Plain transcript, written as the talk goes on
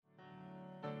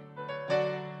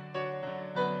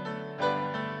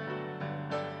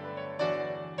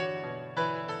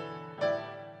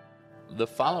The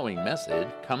following message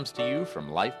comes to you from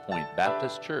Life Point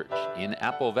Baptist Church in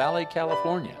Apple Valley,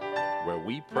 California, where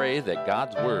we pray that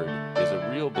God's Word is a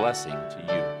real blessing to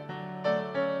you.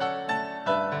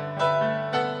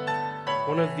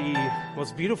 One of the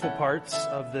most beautiful parts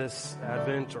of this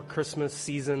Advent or Christmas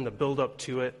season, the build-up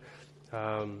to it,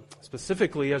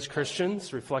 specifically as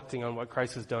Christians, reflecting on what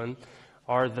Christ has done,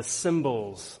 are the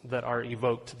symbols that are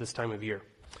evoked this time of year.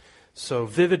 So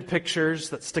vivid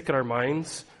pictures that stick in our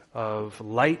minds of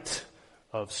light,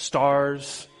 of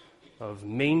stars, of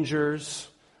mangers,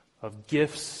 of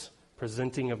gifts,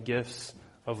 presenting of gifts,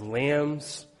 of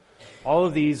lambs. All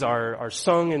of these are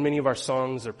sung in many of our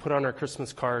songs. They're put on our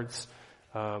Christmas cards.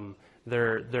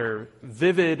 They're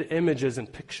vivid images and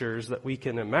pictures that we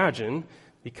can imagine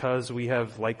because we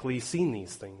have likely seen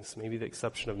these things. Maybe the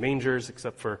exception of mangers,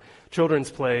 except for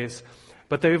children's plays.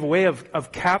 But they have a way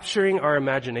of capturing our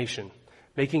imagination,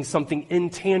 making something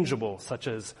intangible, such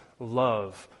as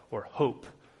love or hope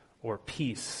or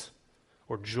peace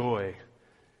or joy,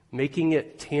 making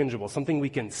it tangible, something we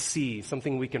can see,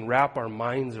 something we can wrap our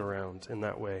minds around in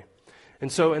that way.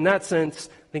 And so in that sense,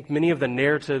 I think many of the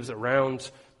narratives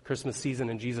around Christmas season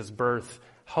and Jesus' birth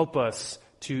help us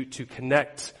to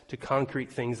connect to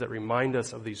concrete things that remind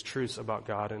us of these truths about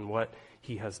God and what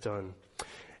He has done.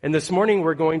 And this morning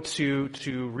we're going to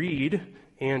read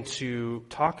and to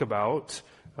talk about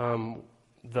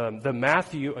the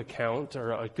Matthew account,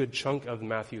 or a good chunk of the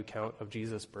Matthew account of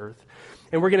Jesus' birth.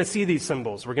 And we're going to see these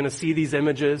symbols. We're going to see these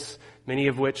images, many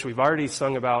of which we've already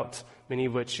sung about, many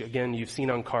of which, again, you've seen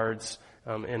on cards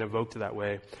and evoked that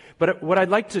way. But what I'd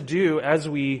like to do as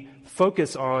we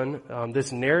focus on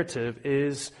this narrative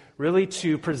is really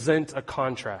to present a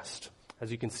contrast.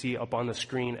 As you can see up on the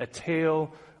screen, a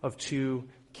tale of two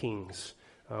kings.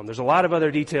 There's a lot of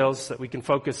other details that we can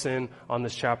focus in on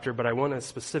this chapter, but I want to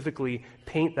specifically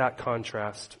paint that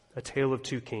contrast, a tale of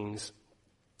two kings,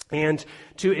 and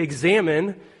to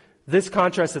examine this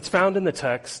contrast that's found in the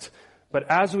text,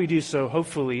 but as we do so,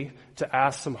 hopefully, to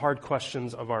ask some hard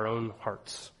questions of our own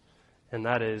hearts. And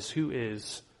that is, who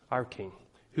is our king?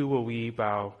 Who will we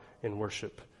bow in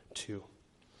worship to?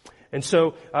 And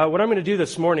so, what I'm going to do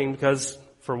this morning, because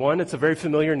for one, it's a very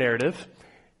familiar narrative,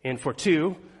 and for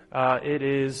two, it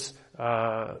is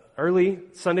early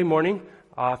Sunday morning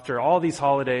after all these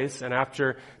holidays and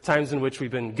after times in which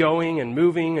we've been going and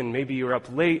moving, and maybe you were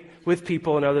up late with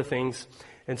people and other things.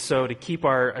 And so to keep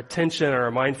our attention and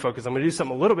our mind focused, I'm going to do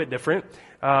something a little bit different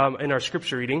in our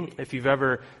scripture reading. If you've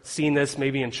ever seen this,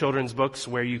 maybe in children's books,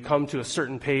 where you come to a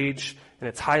certain page and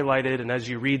it's highlighted, and as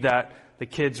you read that, the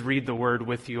kids read the word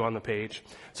with you on the page.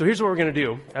 So here's what we're going to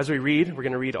do. As we read, we're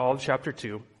going to read all of chapter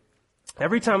 2.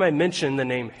 Every time I mention the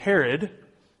name Herod,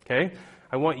 okay,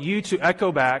 I want you to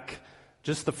echo back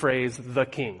just the phrase, the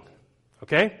king.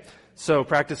 Okay? So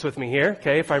practice with me here,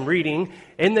 okay? If I'm reading,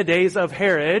 in the days of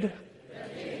Herod,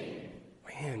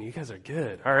 man, you guys are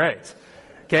good. All right.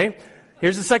 Okay?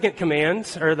 Here's the second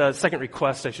command, or the second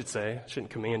request, I should say. I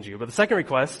shouldn't command you, but the second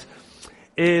request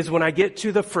is when I get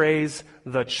to the phrase,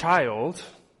 the child,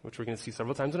 which we're going to see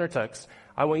several times in our text,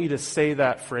 I want you to say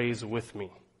that phrase with me.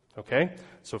 Okay?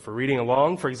 So if we're reading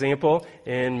along, for example,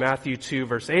 in Matthew 2,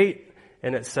 verse 8,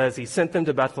 and it says, He sent them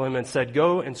to Bethlehem and said,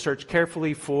 Go and search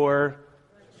carefully for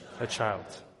a child.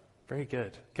 Very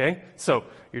good. Okay? So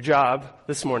your job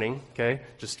this morning, okay,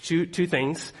 just two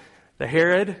things. The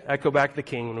Herod, echo back the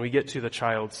king. When we get to the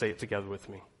child, say it together with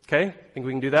me. Okay? Think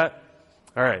we can do that?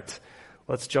 All right.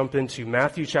 Let's jump into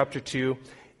Matthew chapter 2.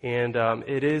 And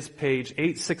it is page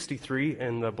 863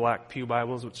 in the black pew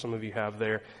Bibles, which some of you have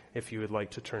there, if you would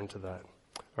like to turn to that.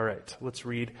 All right, let's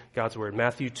read God's word.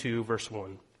 Matthew 2, verse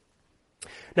 1.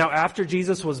 Now after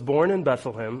Jesus was born in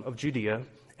Bethlehem of Judea,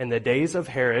 in the days of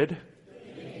Herod,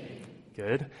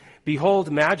 good,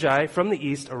 behold, Magi from the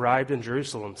east arrived in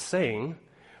Jerusalem, saying,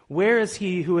 Where is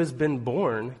he who has been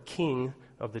born King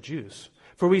of the Jews?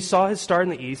 For we saw his star in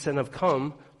the east and have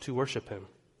come to worship him.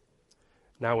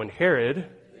 Now when Herod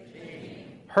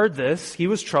heard this, he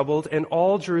was troubled, and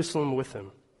all Jerusalem with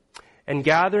him. And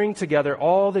gathering together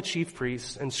all the chief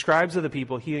priests and scribes of the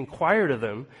people, he inquired of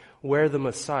them where the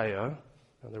Messiah,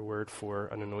 another word for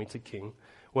an anointed king,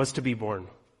 was to be born.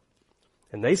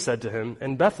 And they said to him,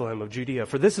 In Bethlehem of Judea,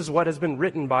 for this is what has been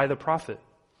written by the prophet.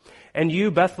 And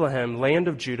you, Bethlehem, land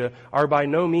of Judah, are by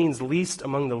no means least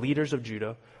among the leaders of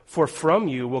Judah, for from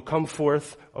you will come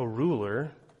forth a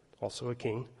ruler, also a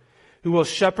king, who will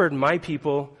shepherd my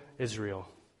people Israel.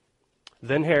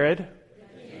 Then Herod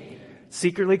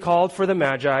secretly called for the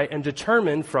Magi and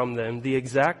determined from them the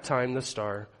exact time the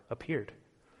star appeared.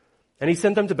 And he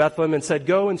sent them to Bethlehem and said,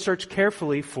 Go and search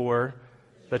carefully for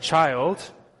the child.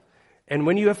 And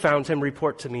when you have found him,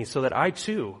 report to me, so that I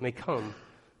too may come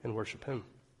and worship him."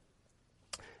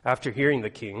 After hearing the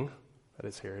king, that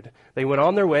is Herod, they went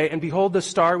on their way, and behold, the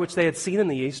star which they had seen in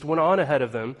the east went on ahead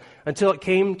of them until it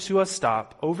came to a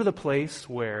stop over the place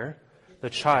where the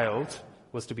child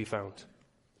was to be found.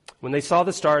 When they saw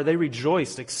the star, they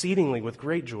rejoiced exceedingly with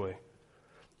great joy.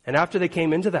 And after they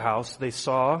came into the house, they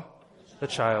saw the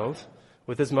child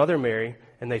with his mother Mary,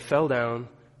 and they fell down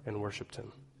and worshipped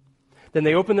him. Then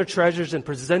they opened their treasures and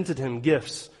presented him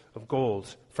gifts of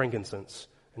gold, frankincense,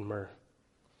 and myrrh.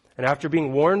 And after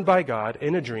being warned by God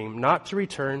in a dream not to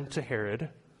return to Herod,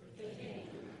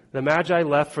 the Magi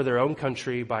left for their own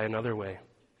country by another way.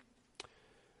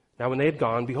 Now when they had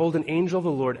gone, behold, an angel of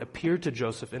the Lord appeared to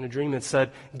Joseph in a dream and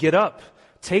said, "Get up,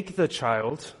 take the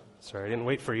child," sorry, I didn't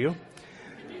wait for you,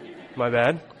 my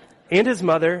bad, "and his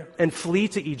mother, and flee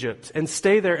to Egypt, and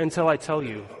stay there until I tell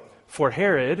you. For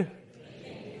Herod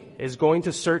is going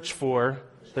to search for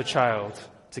the child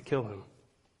to kill him."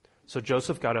 So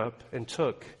Joseph got up and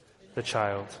took the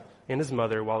child and his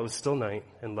mother while it was still night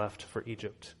and left for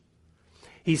Egypt.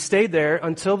 He stayed there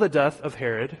until the death of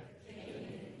Herod.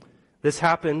 This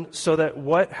happened so that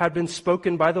what had been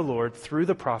spoken by the Lord through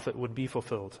the prophet would be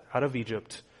fulfilled. "Out of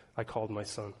Egypt I called my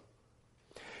son."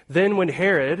 Then when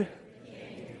Herod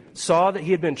saw that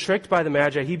he had been tricked by the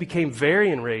Magi, he became very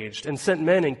enraged and sent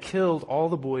men and killed all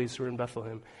the boys who were in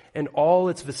Bethlehem and all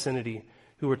its vicinity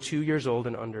who were 2 years old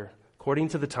and under, according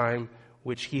to the time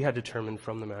which he had determined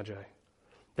from the Magi.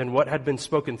 Then what had been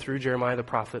spoken through Jeremiah the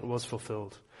prophet was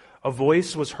fulfilled. A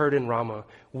voice was heard in Ramah,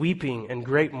 weeping and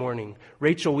great mourning,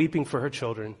 Rachel weeping for her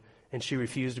children, and she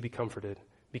refused to be comforted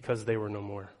because they were no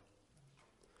more.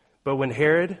 But when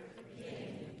Herod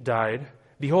died,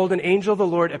 behold, an angel of the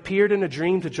Lord appeared in a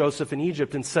dream to Joseph in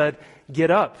Egypt and said,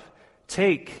 "Get up,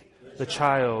 take the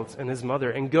child and his mother,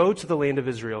 and go to the land of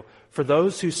Israel, for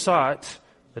those who sought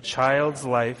the child's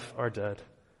life are dead."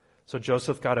 So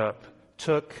Joseph got up,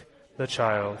 took the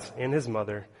child and his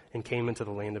mother, and came into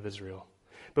the land of Israel.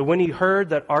 But when he heard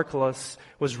that Archelaus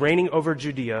was reigning over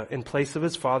Judea in place of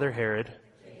his father Herod,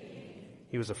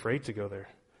 he was afraid to go there.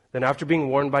 Then after being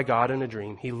warned by God in a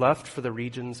dream, he left for the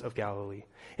regions of Galilee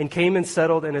and came and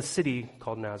settled in a city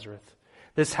called Nazareth.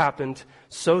 This happened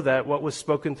so that what was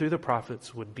spoken through the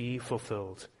prophets would be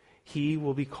fulfilled. He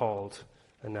will be called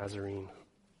a Nazarene.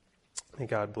 May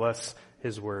God bless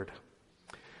his word.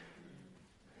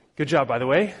 Good job, by the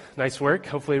way. Nice work.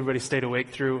 Hopefully everybody stayed awake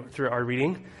through our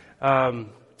reading.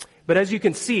 But as you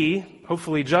can see,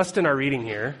 hopefully just in our reading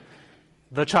here,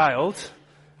 the child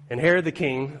and Herod the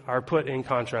king are put in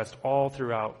contrast all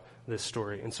throughout this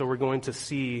story. And so we're going to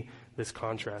see this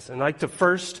contrast. And I'd like to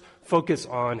first focus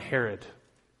on Herod.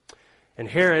 And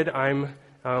Herod, I'm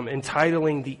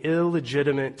entitling the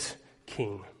illegitimate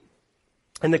king.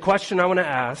 And the question I want to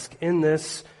ask in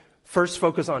this first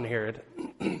focus on Herod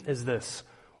is this: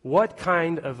 what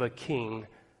kind of a king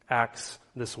acts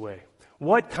this way?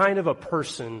 What kind of a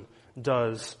person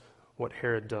does what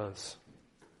Herod does?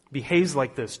 Behaves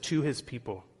like this to his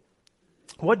people?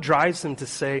 What drives him to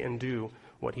say and do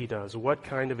what he does? What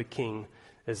kind of a king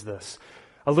is this?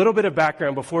 A little bit of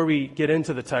background before we get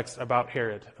into the text about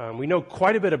Herod. We know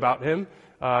quite a bit about him.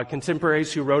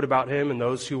 Contemporaries who wrote about him and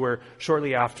those who were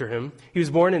shortly after him. He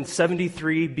was born in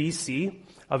 73 BC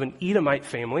of an Edomite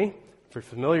family. If you're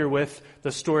familiar with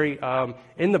the story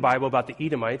in the Bible about the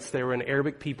Edomites, they were an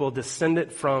Arabic people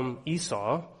descendant from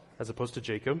Esau, as opposed to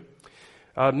Jacob.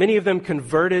 Many of them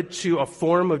converted to a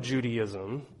form of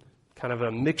Judaism, kind of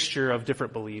a mixture of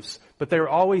different beliefs, but they were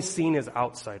always seen as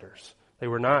outsiders. They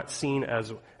were not seen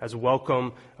as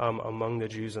welcome among the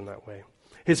Jews in that way.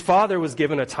 His father was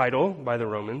given a title by the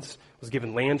Romans, was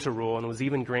given land to rule, and was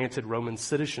even granted Roman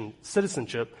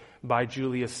citizenship by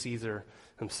Julius Caesar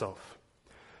himself.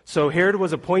 So Herod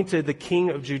was appointed the king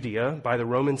of Judea by the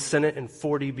Roman Senate in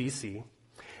 40 BC.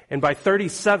 And by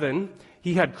 37,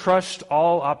 he had crushed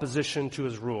all opposition to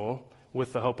his rule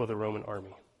with the help of the Roman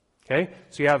army. Okay?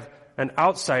 So you have an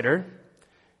outsider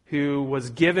who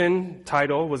was given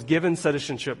title, was given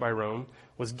citizenship by Rome,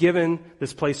 was given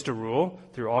this place to rule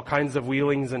through all kinds of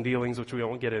wheelings and dealings, which we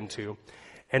won't get into.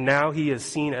 And now he is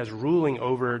seen as ruling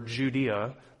over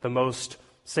Judea, the most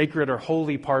sacred or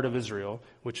holy part of Israel,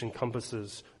 which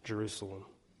encompasses Jerusalem.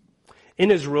 In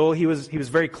his rule, he was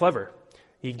very clever.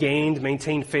 He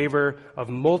maintained favor of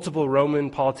multiple Roman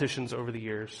politicians over the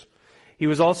years. He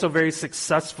was also very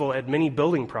successful at many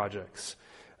building projects,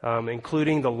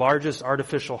 including the largest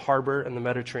artificial harbor in the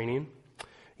Mediterranean.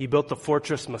 He built the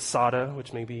fortress Masada,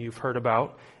 which maybe you've heard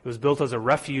about. It was built as a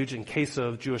refuge in case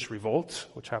of Jewish revolt,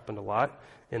 which happened a lot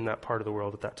in that part of the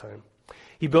world at that time.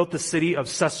 He built the city of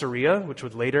Caesarea, which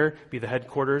would later be the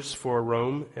headquarters for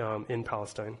Rome in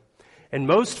Palestine. And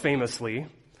most famously,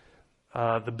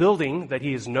 the building that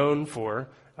he is known for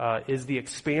is the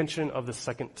expansion of the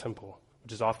Second Temple,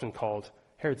 which is often called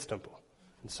Herod's Temple.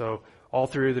 And so all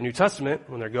through the New Testament,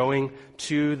 when they're going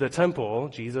to the temple,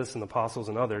 Jesus and the apostles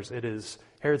and others, it is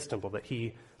Herod's Temple that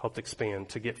he helped expand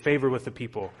to get favor with the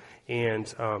people and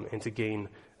to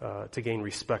gain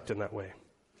respect in that way.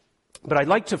 But I'd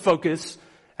like to focus,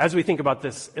 as we think about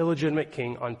this illegitimate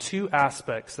king, on two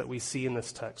aspects that we see in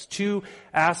this text. Two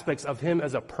aspects of him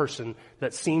as a person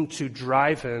that seem to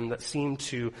drive him, that seem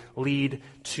to lead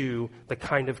to the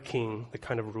kind of king, the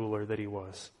kind of ruler that he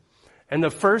was. And the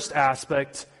first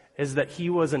aspect is that he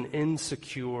was an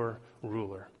insecure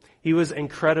ruler. He was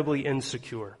incredibly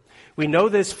insecure. We know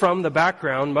this from the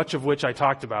background, much of which I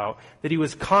talked about, that he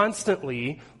was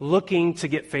constantly looking to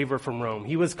get favor from Rome.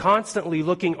 He was constantly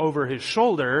looking over his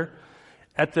shoulder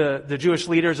at the Jewish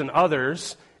leaders and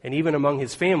others, and even among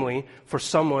his family, for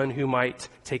someone who might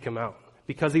take him out.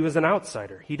 Because he was an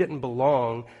outsider. He didn't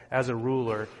belong as a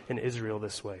ruler in Israel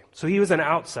this way. So he was an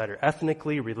outsider,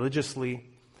 ethnically, religiously.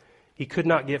 He could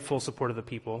not get full support of the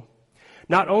people.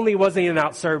 Not only was he an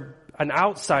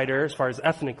outsider as far as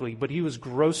ethnically, but he was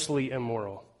grossly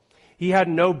immoral. He had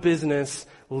no business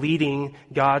leading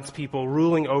God's people,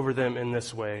 ruling over them in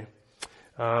this way.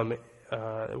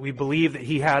 We believe that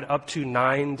he had up to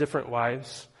 9 different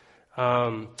wives.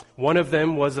 One of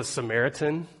them was a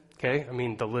Samaritan. Okay, I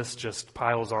mean, the list just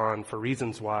piles on for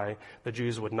reasons why the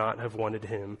Jews would not have wanted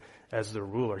him as their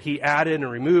ruler. He added and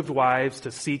removed wives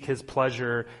to seek his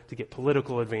pleasure, to get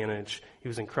political advantage. He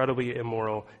was incredibly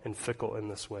immoral and fickle in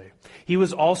this way. He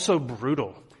was also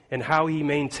brutal in how he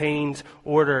maintained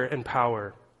order and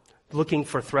power, looking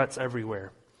for threats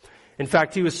everywhere. In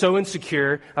fact, he was so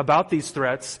insecure about these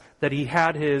threats that he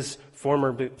had his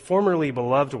formerly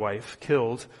beloved wife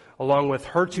killed, along with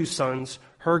her 2 sons,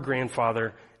 her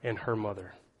grandfather, and her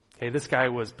mother. Okay, this guy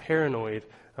was paranoid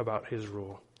about his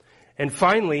rule. And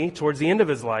finally, towards the end of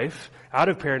his life, out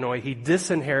of paranoia, he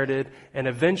disinherited and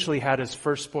eventually had his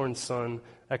firstborn son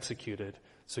executed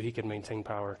so he could maintain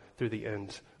power through the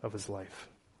end of his life.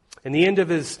 In the end of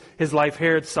his life,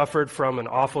 Herod suffered from an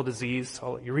awful disease.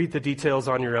 I'll let you read the details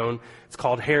on your own. It's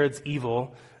called Herod's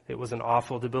evil. It was an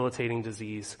awful, debilitating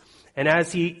disease. And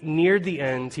as he neared the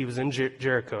end, he was in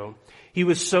Jericho. He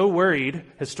was so worried,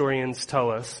 historians tell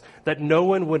us, that no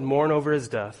one would mourn over his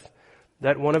death,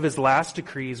 that one of his last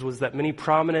decrees was that many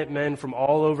prominent men from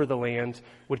all over the land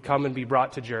would come and be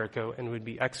brought to Jericho and would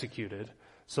be executed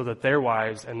so that their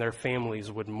wives and their families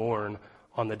would mourn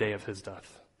on the day of his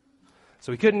death.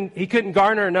 So he couldn't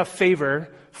garner enough favor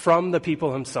from the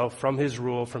people himself, from his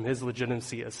rule, from his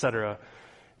legitimacy, etc.,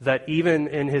 that even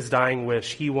in his dying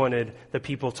wish, he wanted the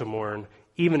people to mourn,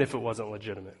 even if it wasn't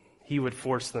legitimate. He would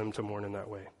force them to mourn in that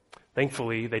way.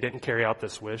 Thankfully, they didn't carry out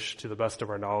this wish to the best of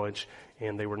our knowledge,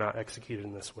 and they were not executed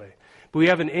in this way. But we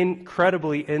have an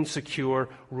incredibly insecure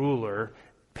ruler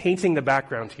painting the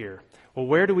background here. Well,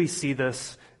 where do we see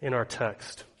this in our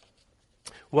text?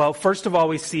 Well, first of all,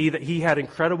 we see that he had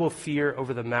incredible fear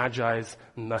over the Magi's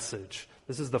message.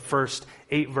 This is the first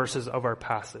 8 verses of our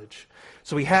passage.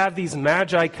 So we have these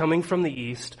Magi coming from the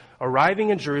east, arriving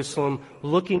in Jerusalem,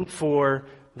 looking for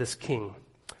this king.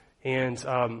 And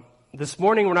this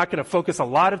morning, we're not going to focus a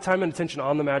lot of time and attention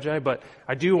on the Magi, but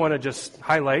I do want to just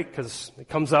highlight, because it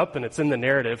comes up and it's in the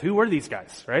narrative, who were these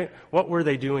guys, right? What were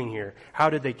they doing here? How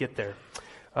did they get there?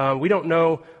 We don't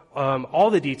know all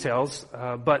the details,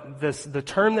 but the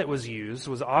term that was used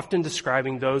was often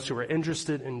describing those who were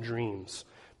interested in dreams,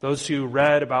 those who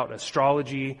read about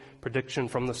astrology, prediction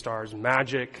from the stars,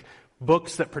 magic,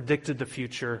 books that predicted the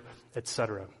future,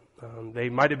 etc. They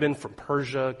might have been from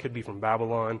Persia, could be from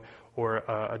Babylon, or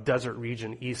a desert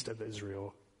region east of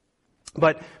Israel.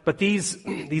 But these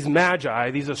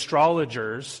Magi, these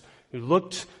astrologers who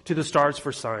looked to the stars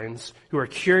for signs, who are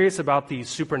curious about these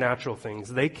supernatural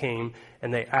things, they came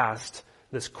and they asked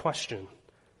this question: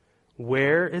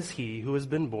 where is he who has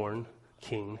been born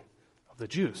King of the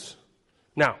Jews?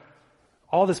 Now,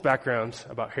 all this background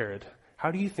about Herod,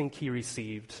 how do you think he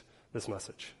received this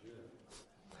message?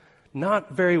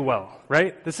 Not very well,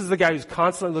 right? This is the guy who's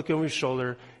constantly looking over his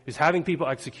shoulder, who's having people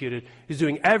executed, who's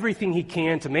doing everything he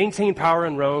can to maintain power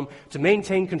in Rome, to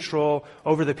maintain control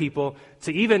over the people,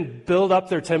 to even build up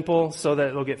their temple so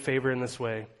that they'll get favor in this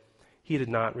way. He did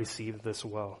not receive this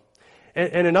well.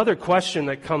 And another question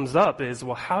that comes up is,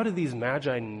 well, how did these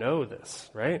Magi know this,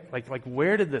 right? Like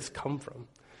where did this come from?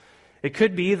 It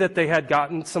could be that they had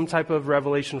gotten some type of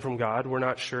revelation from God. We're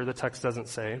not sure. The text doesn't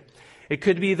say. It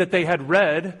could be that they had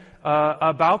read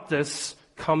about this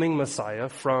coming Messiah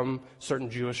from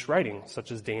certain Jewish writings,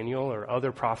 such as Daniel or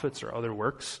other prophets or other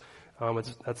works.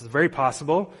 That's very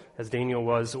possible, as Daniel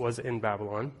was in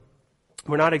Babylon.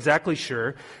 We're not exactly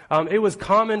sure. It was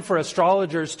common for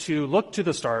astrologers to look to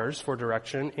the stars for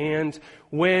direction, and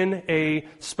when a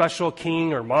special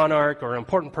king or monarch or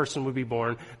important person would be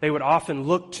born, they would often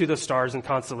look to the stars and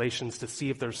constellations to see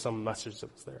if there's some message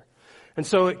that was there. And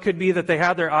so it could be that they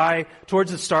had their eye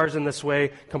towards the stars in this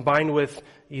way, combined with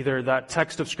either that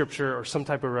text of Scripture or some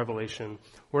type of revelation.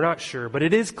 We're not sure, but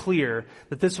it is clear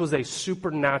that this was a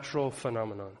supernatural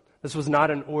phenomenon. This was not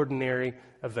an ordinary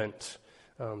event.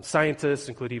 Scientists,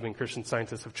 including even Christian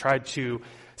scientists, have tried to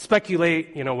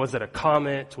speculate, was it a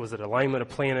comet? Was it alignment of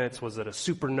planets? Was it a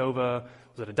supernova?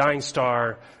 Was it a dying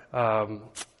star?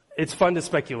 It's fun to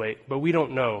speculate, but we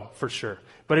don't know for sure.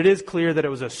 But it is clear that it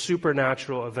was a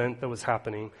supernatural event that was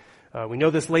happening. We know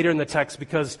this later in the text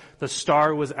because the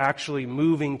star was actually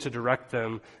moving to direct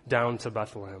them down to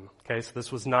Bethlehem. Okay, so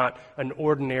this was not an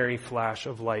ordinary flash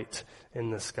of light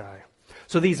in the sky.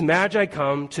 So these magi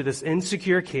come to this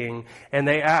insecure king and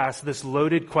they ask this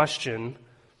loaded question.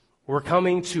 We're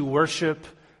coming to worship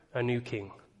a new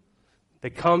king. They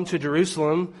come to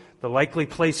Jerusalem, the likely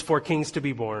place for kings to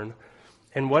be born.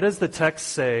 And what does the text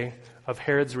say of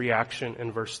Herod's reaction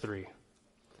in verse 3?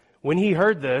 When he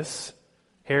heard this,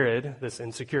 Herod, this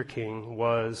insecure king,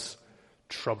 was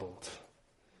troubled.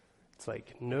 It's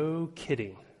like, no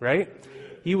kidding, right?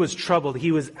 He was troubled.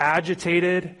 He was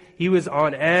agitated. He was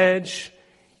on edge.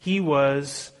 He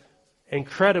was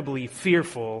incredibly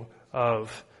fearful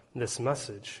of this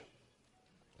message.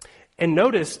 And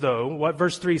notice, though, what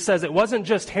verse 3 says. It wasn't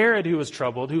just Herod who was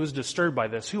troubled, who was disturbed by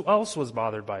this. Who else was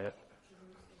bothered by it?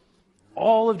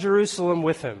 All of Jerusalem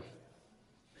with him.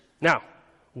 Now,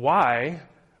 why?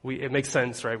 It makes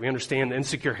sense, right? We understand the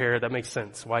insecure Herod. That makes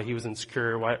sense. Why he was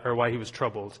insecure, why he was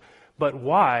troubled. But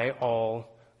why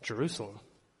all Jerusalem?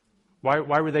 Why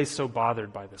were they so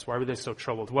bothered by this? Why were they so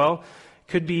troubled? Well,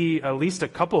 could be at least a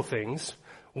couple things.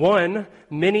 One,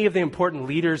 many of the important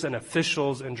leaders and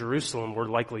officials in Jerusalem were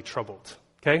likely troubled.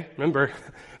 Okay? Remember,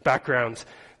 background.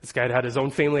 This guy had his own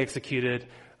family executed.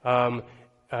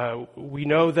 We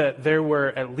know that there were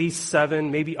at least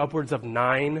 7, maybe upwards of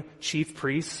 9 chief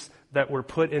priests that were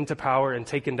put into power and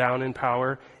taken down in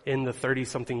power in the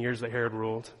 30-something years that Herod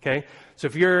ruled. Okay? So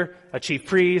if you're a chief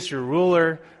priest, you're a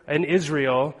ruler in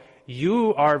Israel,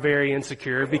 you are very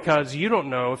insecure because you don't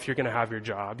know if you're going to have your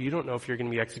job. You don't know if you're going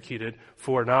to be executed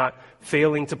for not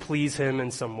failing to please him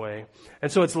in some way.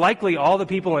 And so it's likely all the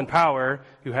people in power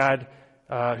who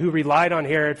relied on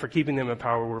Herod for keeping them in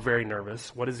power were very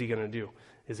nervous. What is he going to do?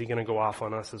 Is he going to go off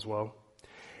on us as well?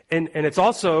 And it's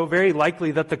also very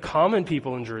likely that the common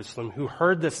people in Jerusalem who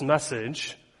heard this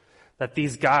message, that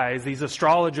these guys, these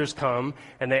astrologers come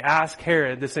and they ask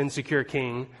Herod, this insecure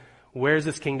king, where's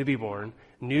this king to be born?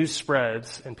 News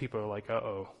spreads and people are like,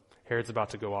 uh-oh, Herod's about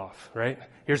to go off, right?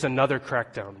 Here's another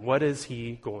crackdown. What is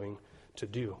he going to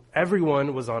do?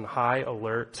 Everyone was on high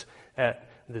alert at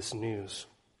this news.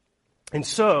 And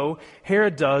so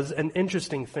Herod does an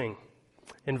interesting thing.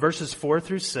 In verses 4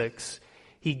 through 6,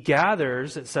 he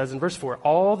gathers, it says in verse 4,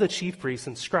 all the chief priests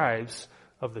and scribes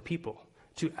of the people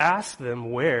to ask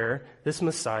them where this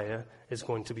Messiah is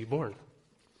going to be born.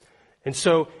 And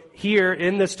so here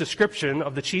in this description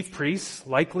of the chief priests,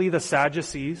 likely the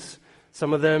Sadducees,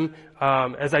 some of them,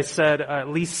 as I said, at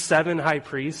least 7 high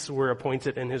priests were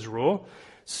appointed in his rule.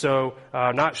 So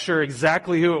not sure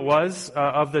exactly who it was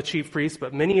of the chief priests,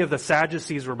 but many of the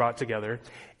Sadducees were brought together.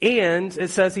 And it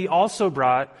says he also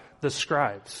brought the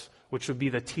scribes, which would be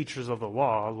the teachers of the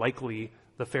law, likely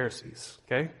the Pharisees.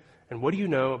 Okay? And what do you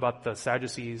know about the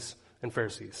Sadducees and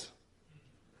Pharisees?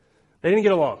 They didn't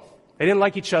get along. They didn't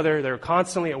like each other. They were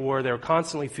constantly at war. They were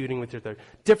constantly feuding with each other.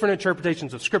 Different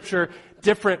interpretations of Scripture,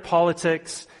 different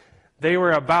politics. They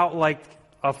were about like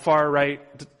a far-right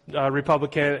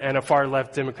Republican and a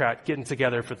far-left Democrat getting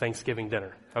together for Thanksgiving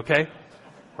dinner, okay?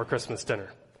 Or Christmas dinner,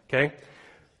 okay?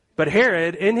 But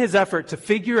Herod, in his effort to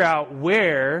figure out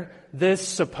where this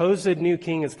supposed new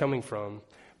king is coming from,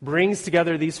 brings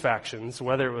together these factions,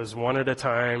 whether it was one at a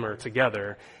time or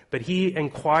together, but he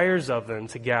inquires of them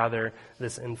to gather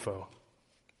this info.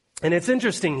 And it's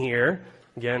interesting here,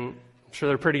 again, I'm sure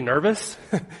they're pretty nervous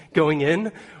going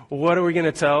in. What are we going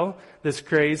to tell this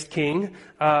crazed king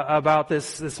about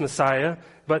this Messiah?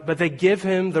 But they give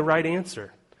him the right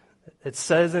answer. It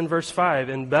says in verse 5,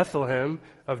 in Bethlehem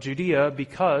of Judea,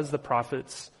 because the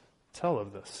prophets tell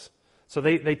of this. So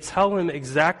they tell him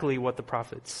exactly what the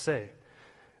prophets say.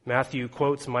 Matthew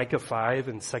quotes Micah 5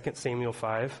 and 2 Samuel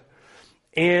 5.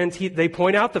 And they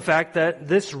point out the fact that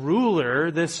this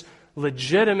ruler, this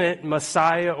legitimate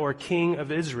Messiah or King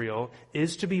of Israel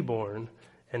is to be born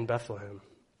in Bethlehem.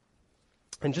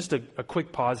 And just a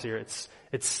quick pause here. It's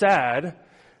sad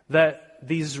that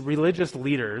these religious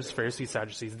leaders, Pharisees,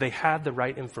 Sadducees, they had the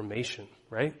right information,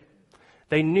 right?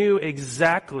 They knew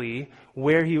exactly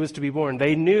where he was to be born.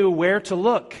 They knew where to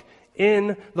look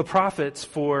in the prophets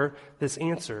for this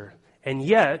answer. And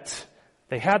yet,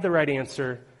 they had the right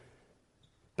answer,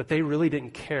 but they really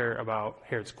didn't care about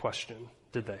Herod's question,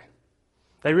 did they?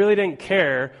 They really didn't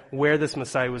care where this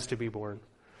Messiah was to be born.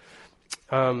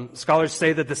 Scholars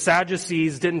say that the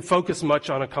Sadducees didn't focus much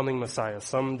on a coming Messiah.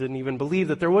 Some didn't even believe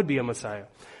that there would be a Messiah.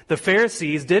 The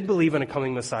Pharisees did believe in a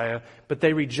coming Messiah, but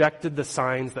they rejected the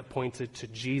signs that pointed to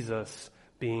Jesus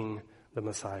being the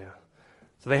Messiah.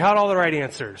 So they had all the right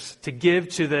answers to give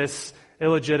to this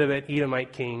illegitimate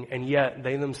Edomite king, and yet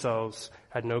they themselves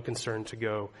had no concern to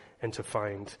go and to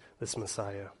find this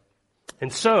Messiah.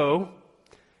 And so,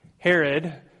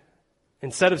 Herod,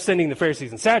 instead of sending the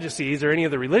Pharisees and Sadducees or any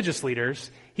of the religious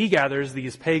leaders, he gathers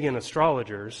these pagan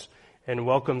astrologers and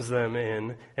welcomes them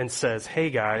in and says, "Hey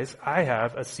guys, I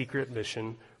have a secret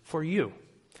mission for you."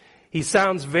 He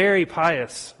sounds very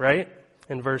pious, right?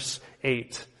 In verse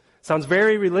 8. Sounds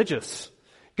very religious.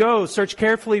 "Go, search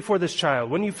carefully for this child.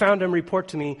 When you found him, report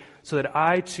to me so that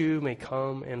I too may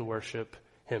come and worship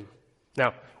him."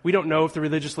 Now, we don't know if the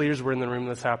religious leaders were in the room when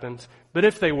this happened, but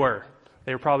if they were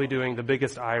probably doing the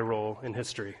biggest eye roll in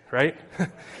history, right?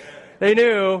 They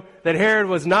knew that Herod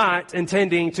was not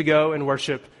intending to go and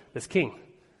worship this king.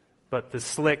 But the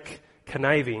slick,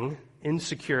 conniving,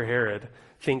 insecure Herod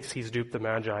thinks he's duped the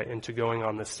Magi into going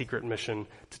on this secret mission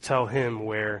to tell him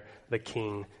where the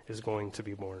king is going to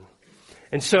be born.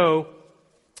 And so,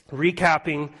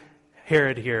 recapping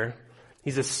Herod here,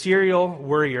 he's a serial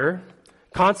worrier,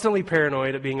 constantly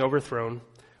paranoid at being overthrown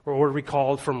or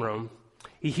recalled from Rome.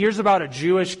 He hears about a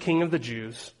Jewish king of the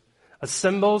Jews,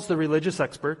 assembles the religious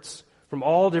experts from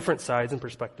all different sides and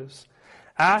perspectives,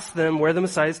 asks them where the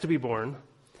Messiah is to be born,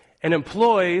 and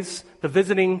employs the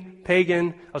visiting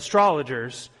pagan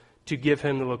astrologers to give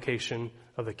him the location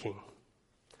of the king.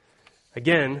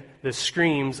 Again, this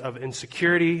screams of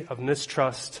insecurity, of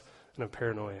mistrust, and of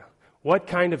paranoia. What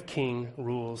kind of king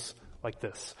rules like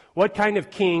this? What kind of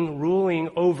king ruling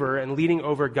over and leading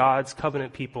over God's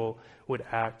covenant people would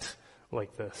act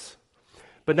like this?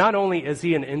 But not only is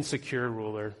he an insecure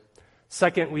ruler,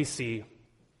 second, we see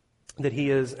that he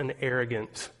is an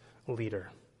arrogant leader.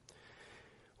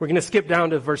 We're going to skip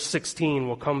down to verse 16.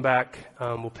 We'll come back.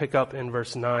 We'll pick up in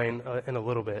verse 9 in a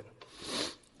little bit.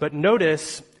 But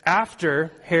notice,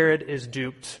 after Herod is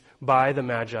duped by the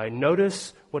Magi,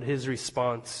 notice what his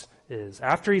response is.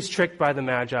 After he's tricked by the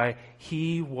Magi,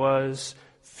 he was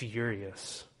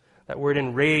furious. That word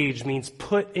enraged means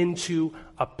put into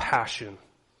a passion.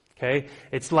 Okay?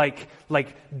 It's like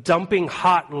dumping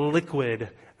hot liquid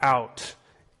out.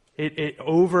 It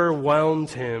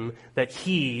overwhelmed him that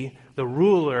he, the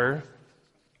ruler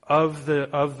of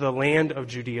the land of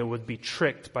Judea, would be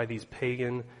tricked by these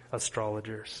pagan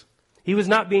astrologers. He was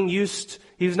not used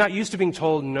to being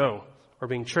told no or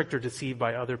being tricked or deceived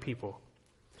by other people.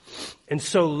 And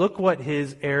so look what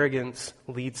his arrogance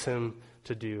leads him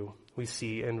to do. We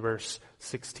see in verse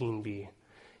 16b.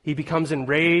 He becomes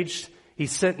enraged. He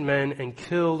sent men and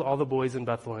killed all the boys in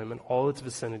Bethlehem and all its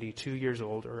vicinity, 2 years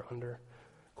old or under,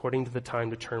 according to the time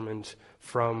determined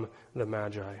from the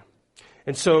Magi.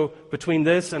 And so between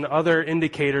this and other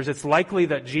indicators, it's likely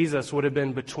that Jesus would have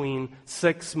been between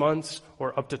 6 months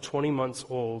or up to 20 months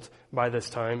old by this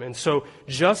time. And so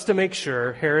just to make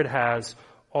sure, Herod has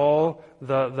all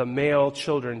the male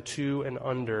children 2 and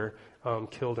under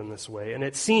killed in this way. And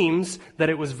it seems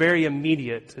that it was very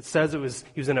immediate. It says he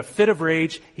was in a fit of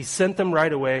rage. He sent them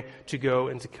right away to go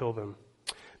and to kill them.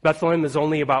 Bethlehem is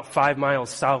only about 5 miles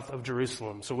south of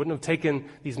Jerusalem, so it wouldn't have taken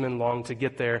these men long to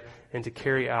get there and to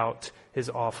carry out his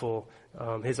awful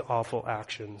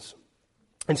actions.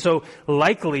 And so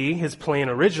likely his plan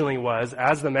originally was,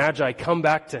 as the Magi come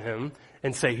back to him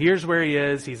and say, here's where he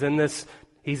is, he's in this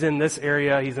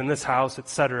area, he's in this house,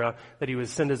 etc., that he would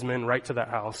send his men right to that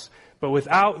house. But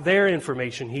without their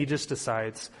information, he just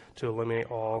decides to eliminate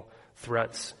all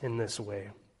threats in this way.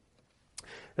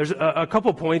 There's a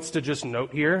couple points to just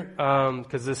note here,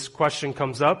 because this question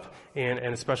comes up,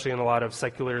 and especially in a lot of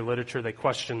secular literature, they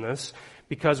question this,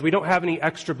 because we don't have any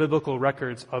extra biblical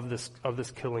records of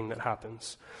this killing that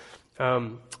happens.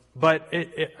 But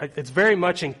it's very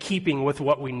much in keeping with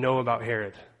what we know about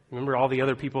Herod. Remember all the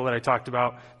other people that I talked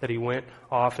about that he went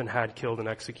off and had killed and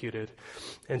executed.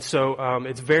 And so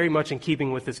it's very much in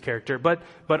keeping with his character. But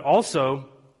also,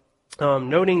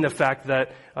 noting the fact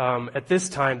that at this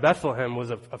time, Bethlehem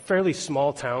was a fairly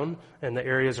small town and the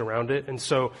areas around it. And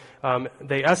so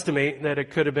they estimate that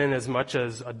it could have been as much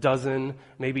as a dozen,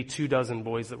 maybe 24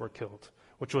 boys that were killed,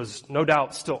 which was no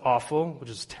doubt still awful, which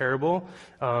is terrible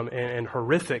and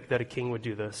horrific that a king would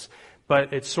do this.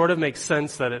 But it sort of makes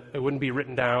sense that it wouldn't be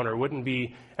written down or it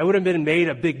would have been made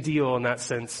a big deal in that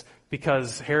sense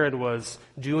because Herod was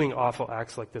doing awful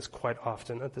acts like this quite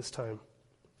often at this time.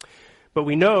 But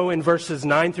we know in verses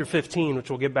 9 through 15, which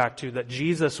we'll get back to, that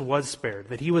Jesus was spared,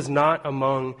 that he was not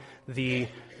among the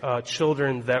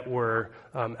children that were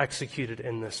executed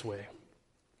in this way.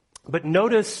 But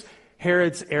notice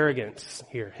Herod's arrogance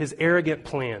here, his arrogant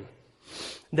plan,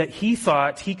 that he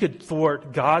thought he could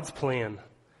thwart God's plan,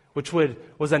 which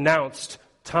was announced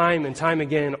time and time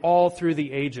again all through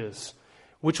the ages,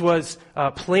 which was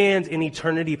planned in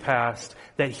eternity past,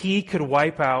 that he could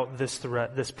wipe out this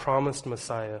threat, this promised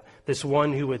Messiah, this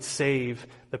one who would save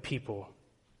the people.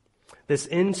 This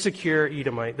insecure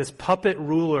Edomite, this puppet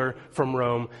ruler from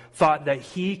Rome, thought that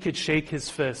he could shake his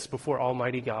fist before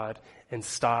Almighty God and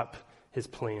stop his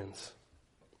plans.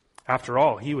 After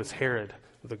all, he was Herod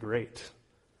the Great.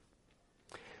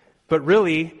 But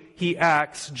really, he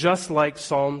acts just like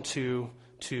Psalm 2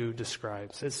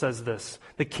 describes. It says this: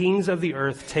 the kings of the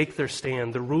earth take their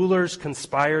stand. The rulers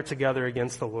conspire together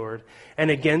against the Lord and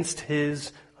against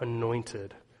his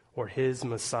anointed, or his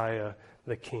Messiah,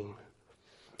 the king.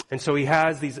 And so he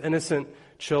has these innocent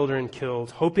children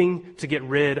killed, hoping to get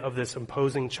rid of this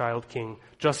imposing child king,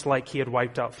 just like he had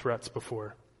wiped out threats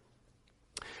before.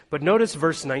 But notice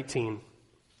verse 19.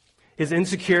 His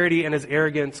insecurity and his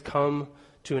arrogance come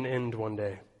to an end one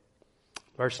day.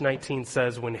 Verse 19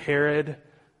 says, when Herod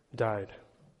died.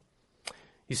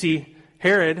 You see,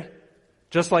 Herod,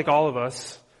 just like all of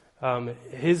us,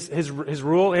 his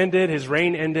rule ended, his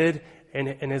reign ended,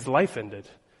 and his life ended.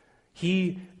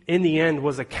 He, in the end,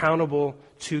 was accountable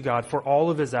to God for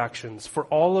all of his actions, for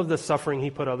all of the suffering he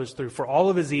put others through, for all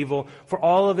of his evil, for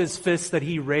all of his fists that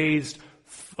he raised,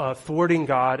 thwarting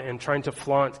God and trying to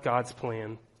flaunt God's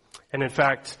plan. And in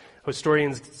fact,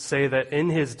 historians say that in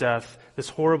his death, this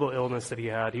horrible illness that he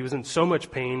had, he was in so much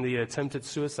pain that he attempted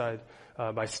suicide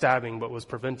by stabbing, but was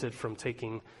prevented from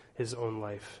taking his own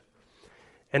life.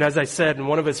 And as I said, in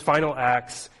one of his final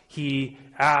acts, he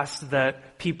asked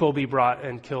that people be brought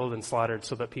and killed and slaughtered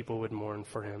so that people would mourn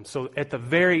for him. So at the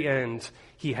very end,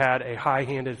 he had a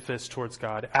high-handed fist towards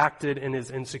God, acted in his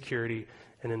insecurity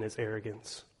and in his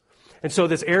arrogance. And so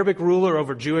this Arabic ruler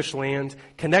over Jewish land,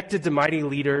 connected to mighty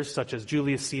leaders such as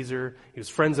Julius Caesar, he was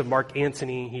friends of Mark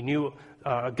Antony, he knew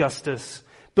Augustus,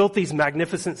 built these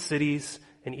magnificent cities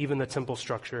and even the temple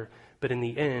structure. But in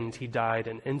the end, he died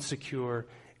an insecure,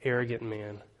 arrogant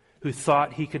man who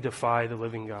thought he could defy the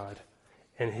living God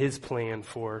and his plan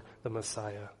for the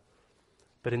Messiah.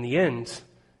 But in the end,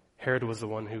 Herod was the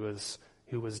one who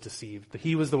was deceived.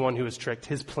 He was the one who was tricked.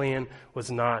 His plan was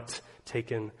not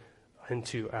taken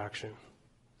into action.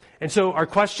 And so our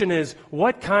question is,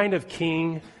 what kind of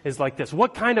king is like this?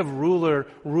 What kind of ruler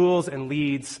rules and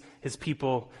leads his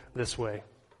people this way?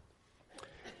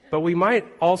 But we might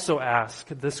also ask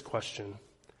this question: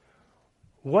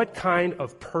 what kind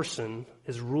of person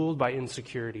is ruled by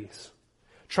insecurities,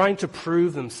 trying to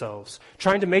prove themselves,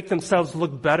 trying to make themselves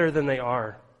look better than they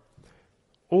are,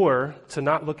 or to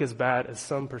not look as bad as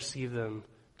some perceive them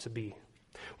to be?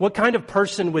 What kind of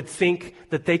person would think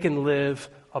that they can live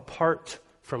apart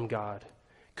from God,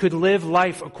 could live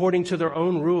life according to their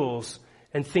own rules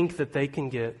and think that they can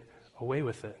get away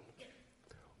with it?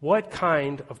 What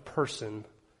kind of person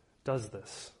does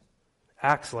this,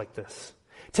 acts like this,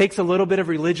 takes a little bit of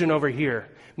religion over here,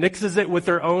 mixes it with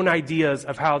their own ideas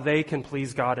of how they can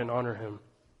please God and honor him?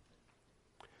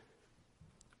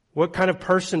 What kind of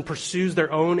person pursues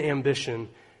their own ambition,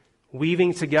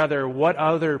 weaving together what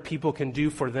other people can do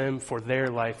for them for their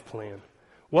life plan?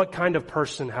 What kind of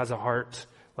person has a heart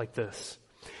like this?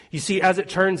 You see, as it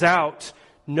turns out,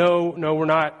 no, we're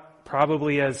not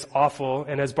probably as awful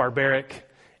and as barbaric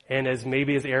and as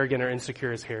maybe as arrogant or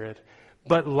insecure as Herod.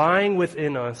 But lying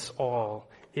within us all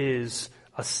is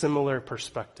a similar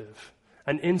perspective,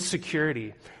 an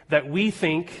insecurity that we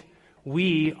think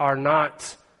we are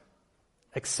not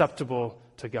acceptable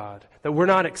to God, that we're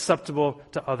not acceptable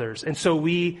to others. And so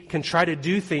we can try to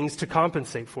do things to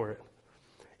compensate for it.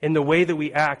 In the way that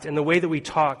we act, in the way that we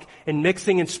talk, and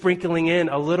mixing and sprinkling in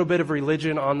a little bit of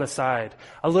religion on the side,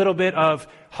 a little bit of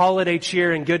holiday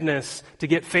cheer and goodness to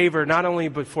get favor, not only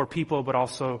before people, but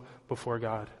also before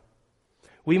God.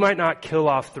 We might not kill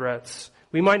off threats.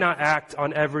 We might not act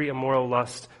on every immoral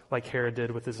lust like Herod did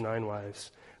with his 9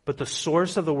 wives. But the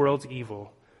source of the world's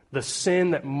evil, the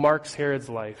sin that marks Herod's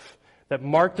life, that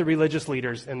marked the religious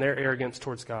leaders and their arrogance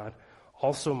towards God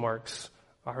also marks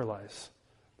our lives.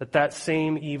 That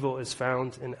same evil is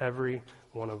found in every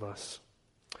one of us.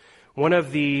 One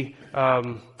of the,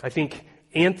 I think,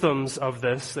 anthems of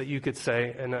this that you could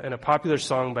say in a popular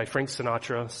song by Frank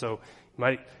Sinatra. So you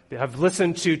might have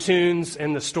listened to tunes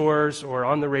in the stores or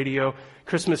on the radio,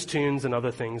 Christmas tunes and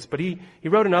other things. But he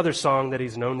wrote another song that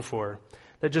he's known for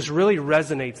that just really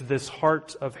resonates this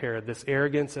heart of Herod, this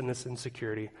arrogance and this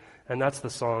insecurity. And that's the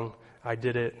song, I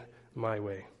Did It My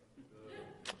Way.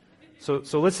 So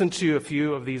listen to a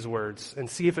few of these words and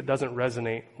see if it doesn't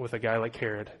resonate with a guy like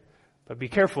Herod. But be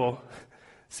careful.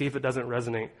 See if it doesn't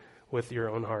resonate with your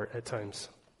own heart at times.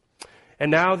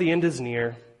 And now the end is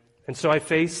near, and so I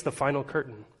face the final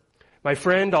curtain. My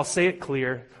friend, I'll say it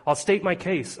clear. I'll state my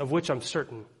case, of which I'm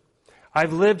certain.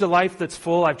 I've lived a life that's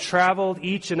full. I've traveled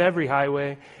each and every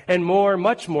highway, and more,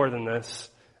 much more than this,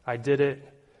 I did it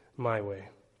my way.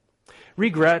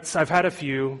 Regrets, I've had a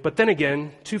few, but then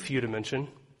again, too few to mention.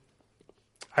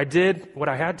 I did what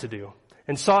I had to do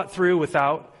and saw it through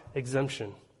without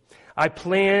exemption. I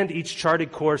planned each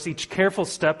charted course, each careful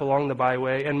step along the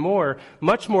byway, and more,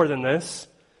 much more than this,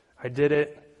 I did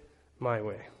it my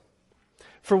way.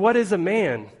 For what is a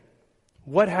man?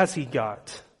 What has he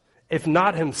got? If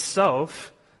not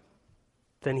himself,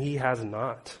 then he has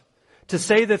not. To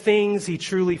say the things he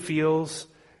truly feels,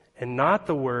 and not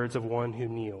the words of one who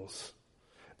kneels.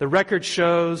 The record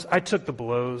shows I took the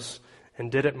blows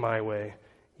and did it my way.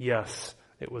 Yes,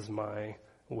 it was my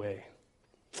way.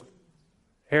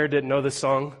 Herod didn't know this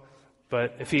song,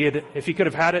 but if he could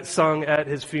have had it sung at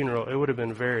his funeral, it would have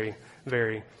been very,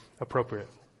 very appropriate.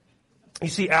 You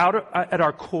see, at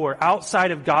our core, outside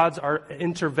of God's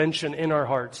intervention in our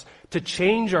hearts, to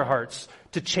change our hearts,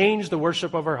 to change the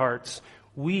worship of our hearts,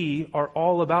 we are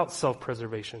all about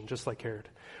self-preservation, just like Herod.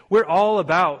 We're all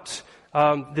about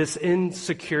this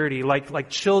insecurity, like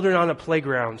children on a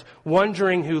playground,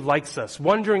 wondering who likes us,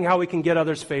 wondering how we can get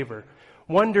others' favor,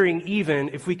 wondering even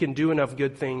if we can do enough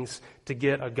good things to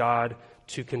get a God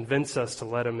to convince us to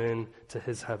let him in to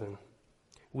his heaven.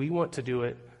 We want to do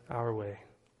it our way.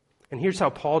 And here's how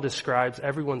Paul describes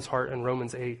everyone's heart in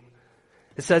Romans 8.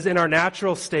 It says, in our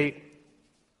natural state,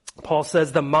 Paul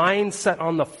says, the mind set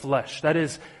on the flesh, that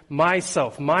is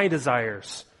myself, my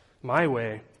desires, my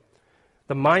way.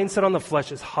 The mind set on the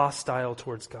flesh is hostile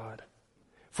towards God.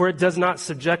 For it does not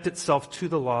subject itself to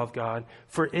the law of God,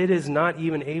 for it is not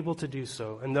even able to do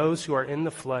so. And those who are in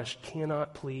the flesh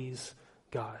cannot please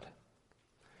God.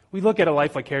 We look at a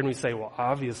life like Herod and we say, well,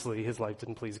 obviously his life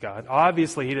didn't please God.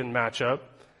 Obviously he didn't match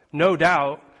up. No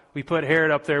doubt we put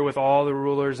Herod up there with all the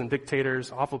rulers and dictators,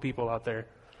 awful people out there.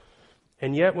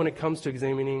 And yet when it comes to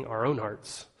examining our own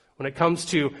hearts, when it comes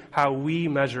to how we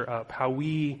measure up, how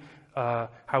we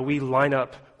line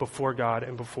up before God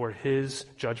and before his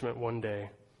judgment one day,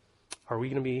 are we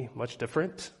going to be much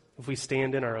different if we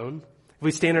stand in our own? If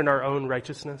we stand in our own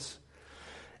righteousness?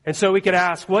 And so we could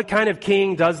ask, what kind of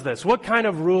king does this? What kind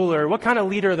of ruler, what kind of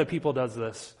leader of the people does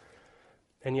this?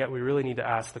 And yet we really need to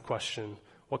ask the question,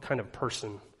 what kind of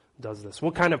person does this?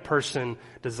 What kind of person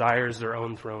desires their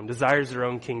own throne, desires their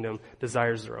own kingdom,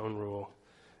 desires their own rule?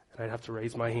 And I'd have to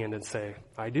raise my hand and say,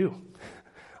 I do.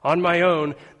 On my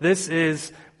own, this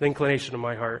is the inclination of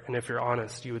my heart. And if you're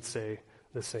honest, you would say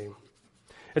the same.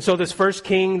 And so this first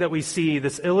king that we see,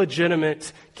 this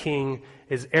illegitimate king,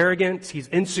 is arrogant, he's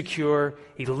insecure,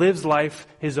 he lives life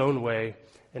his own way,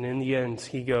 and in the end,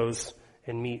 he goes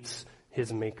and meets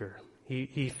his maker.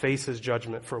 He faces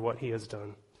judgment for what he has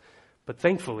done. But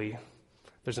thankfully,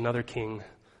 there's another king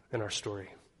in our story.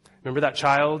 Remember that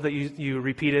child that you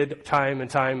repeated time and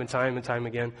time and time and time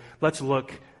again? Let's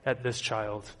look at this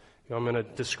child, who I'm going to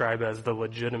describe as the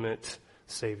legitimate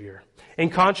Savior. In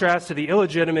contrast to the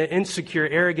illegitimate, insecure,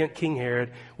 arrogant King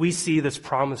Herod, we see this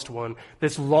promised one,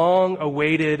 this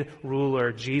long-awaited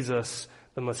ruler, Jesus,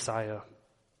 the Messiah.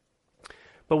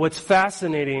 But what's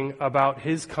fascinating about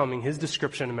his coming, his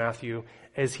description in Matthew,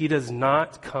 is he does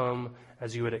not come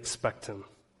as you would expect him,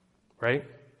 right?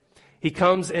 He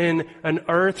comes in an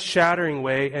earth-shattering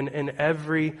way and in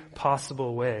every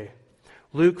possible way.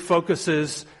 Luke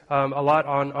focuses a lot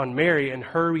on Mary and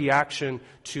her reaction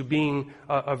to being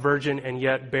a virgin and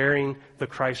yet bearing the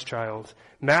Christ child.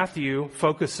 Matthew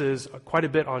focuses quite a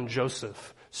bit on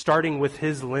Joseph, starting with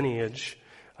his lineage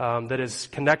that is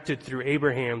connected through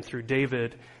Abraham, through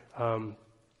David, and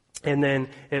then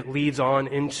it leads on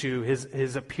into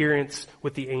his appearance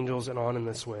with the angels and on in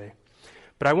this way.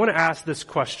 But I want to ask this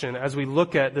question as we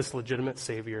look at this legitimate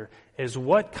Savior, is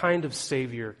what kind of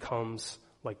Savior comes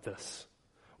like this?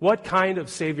 What kind of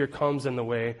Savior comes in the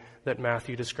way that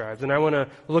Matthew describes? And I want to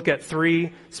look at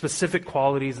 3 specific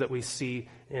qualities that we see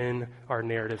in our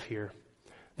narrative here.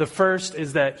 The first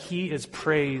is that he is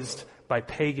praised by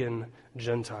pagan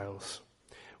Gentiles.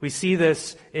 We see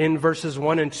this in verses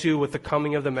 1 and 2 with the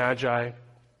coming of the Magi,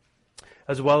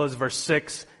 as well as verse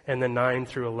 6 and then 9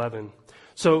 through 11.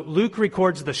 So Luke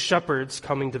records the shepherds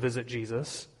coming to visit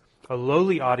Jesus, a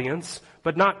lowly audience,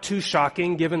 but not too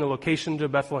shocking given the location to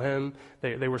Bethlehem.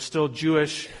 They were still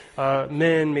Jewish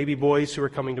men, maybe boys who were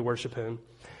coming to worship him.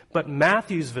 But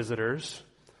Matthew's visitors,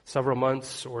 several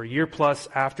months or a year plus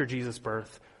after Jesus'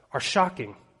 birth, are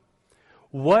shocking.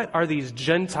 What are these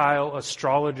Gentile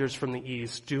astrologers from the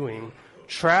east doing,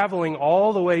 traveling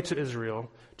all the way to Israel,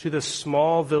 to this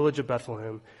small village of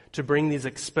Bethlehem, to bring these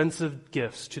expensive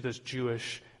gifts to this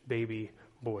Jewish baby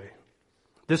boy?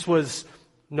 This was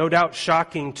no doubt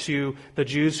shocking to the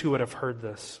Jews who would have heard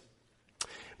this.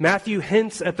 Matthew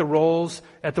hints at the role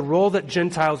that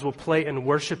Gentiles will play in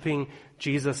worshiping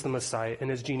Jesus the Messiah in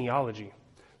his genealogy.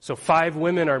 So 5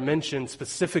 women are mentioned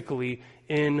specifically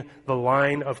in the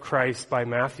line of Christ by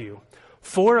Matthew.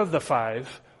 4 of the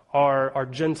 5 are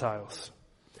Gentiles.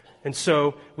 And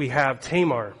so we have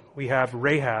Tamar, we have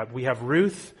Rahab, we have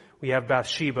Ruth, we have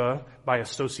Bathsheba by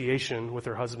association with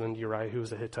her husband Uriah, who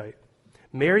was a Hittite.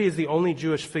 Mary is the only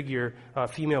Jewish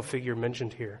female figure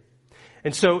mentioned here.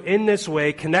 And so in this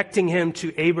way, connecting him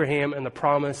to Abraham and the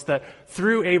promise that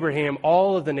through Abraham,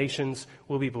 all of the nations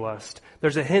will be blessed.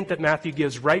 There's a hint that Matthew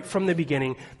gives right from the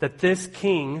beginning that this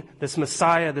king, this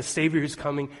Messiah, the Savior who's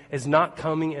coming, is not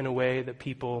coming in a way that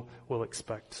people will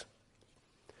expect.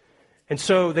 And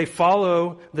so they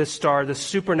follow this star, this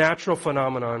supernatural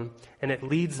phenomenon, and it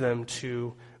leads them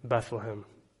to Bethlehem.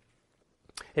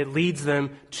 It leads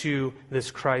them to this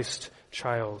Christ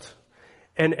child.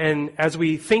 And as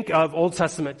we think of Old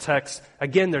Testament texts,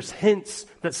 again, there's hints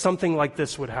that something like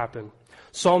this would happen.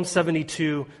 Psalm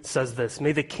 72 says this: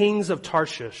 "May the kings of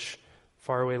Tarshish,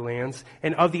 faraway lands,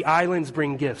 and of the islands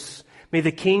bring gifts. May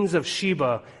the kings of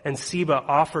Sheba and Seba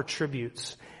offer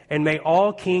tributes. And may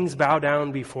all kings bow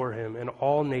down before him, and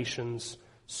all nations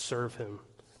serve him."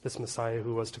 This Messiah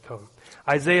who was to come.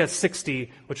 Isaiah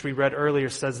 60, which we read earlier,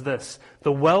 says this: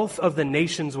 "The wealth of the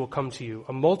nations will come to you.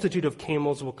 A multitude of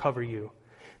camels will cover you.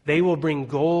 They will bring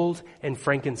gold and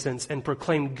frankincense and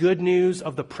proclaim good news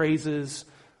of the praises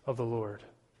of the Lord."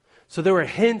 So there were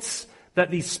hints that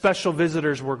these special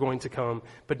visitors were going to come,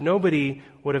 but nobody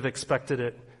would have expected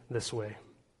it this way.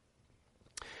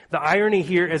 The irony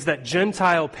here is that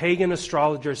Gentile pagan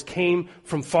astrologers came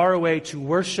from far away to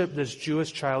worship this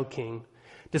Jewish child king.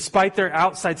 Despite their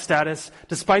outside status,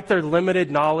 despite their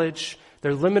limited knowledge,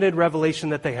 their limited revelation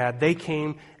that they had, they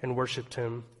came and worshiped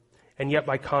him. And yet,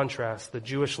 by contrast, the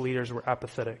Jewish leaders were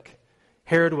apathetic.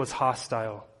 Herod was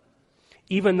hostile.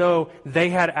 Even though they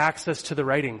had access to the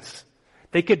writings,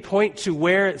 they could point to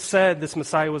where it said this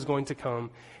Messiah was going to come.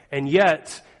 And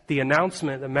yet, the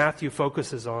announcement that Matthew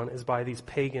focuses on is by these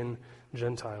pagan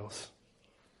Gentiles.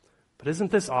 But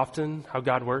isn't this often how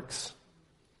God works?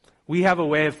 We have a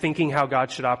way of thinking how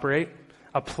God should operate,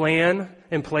 a plan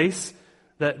in place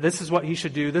that this is what he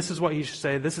should do, this is what he should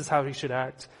say, this is how he should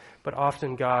act. But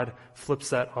often God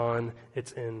flips that on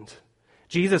its end.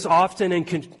 Jesus often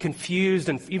confused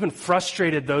and even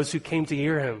frustrated those who came to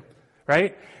hear him,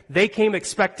 right? They came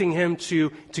expecting him to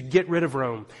get rid of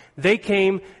Rome. They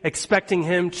came expecting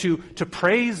him to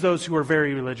praise those who were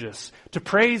very religious, to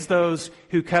praise those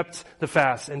who kept the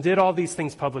fast and did all these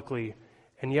things publicly.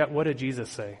 And yet, what did Jesus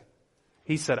say?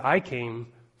 He said, "I came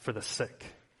for the sick.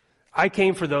 I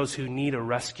came for those who need a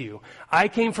rescue. I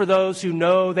came for those who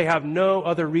know they have no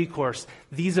other recourse.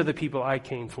 These are the people I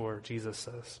came for," Jesus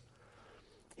says.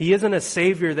 He isn't a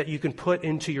savior that you can put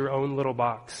into your own little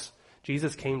box.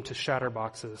 Jesus came to shatter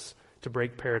boxes, to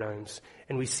break paradigms.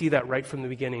 And we see that right from the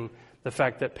beginning, the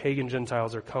fact that pagan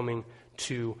Gentiles are coming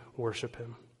to worship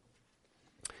him.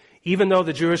 Even though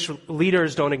the Jewish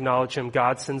leaders don't acknowledge him,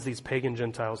 God sends these pagan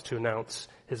Gentiles to announce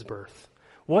his birth.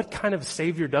 What kind of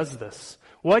savior does this?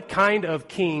 What kind of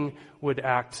king would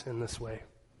act in this way?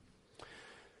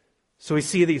 So we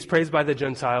see that he's praised by the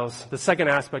Gentiles. The second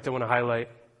aspect I want to highlight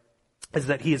is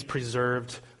that he is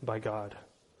preserved by God.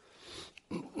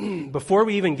 Before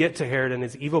we even get to Herod and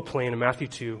his evil plan in Matthew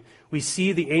 2, we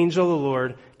see the angel of the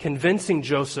Lord convincing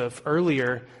Joseph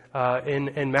earlier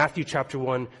in Matthew chapter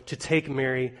 1 to take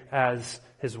Mary as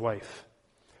his wife.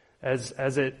 As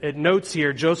it notes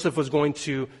here, Joseph was going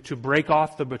to break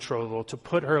off the betrothal, to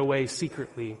put her away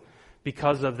secretly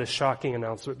because of this shocking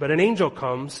announcement. But an angel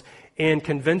comes and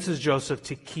convinces Joseph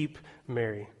to keep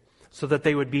Mary. so that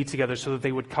they would be together, so that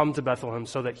they would come to Bethlehem,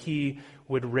 so that he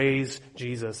would raise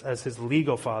Jesus as his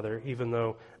legal father, even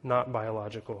though not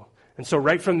biological. And so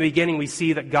right from the beginning, we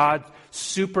see that God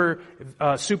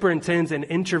superintends and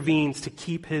intervenes to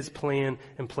keep his plan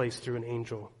in place through an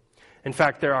angel. In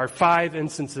fact, there are 5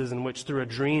 instances in which through a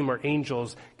dream or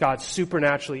angels, God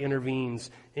supernaturally intervenes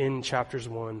in chapters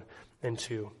 1 and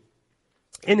 2.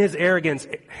 In his arrogance,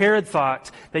 Herod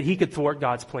thought that he could thwart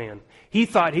God's plan. He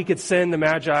thought he could send the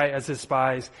Magi as his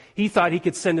spies. He thought he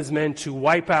could send his men to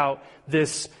wipe out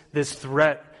this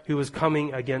threat who was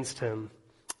coming against him.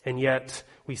 And yet,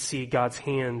 we see God's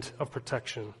hand of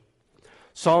protection.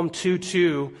 Psalm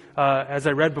 2:2, as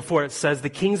I read before, it says, "The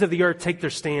kings of the earth take their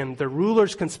stand. The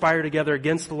rulers conspire together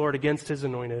against the Lord, against his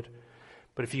anointed."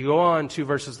 But if you go on 2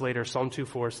 verses later, Psalm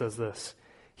 2:4 says this,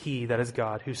 "He, that is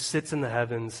God, who sits in the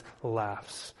heavens,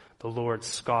 laughs. The Lord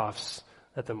scoffs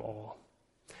at them all."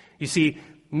 You see,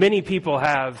 many people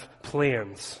have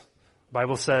plans. The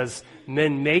Bible says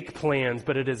men make plans,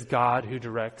 but it is God who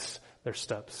directs their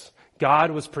steps.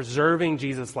 God was preserving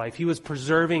Jesus' life. He was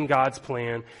preserving God's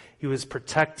plan. He was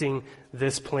protecting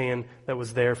this plan that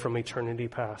was there from eternity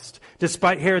past.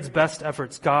 Despite Herod's best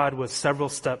efforts, God was several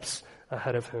steps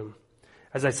ahead of him.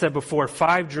 As I said before,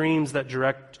 5 dreams that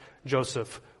direct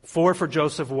Joseph. 4 for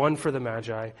Joseph, 1 for the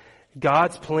Magi.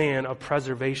 God's plan of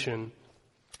preservation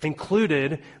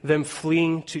included them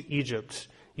fleeing to Egypt.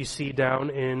 You see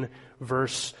down in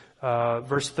verse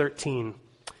 13.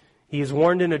 He is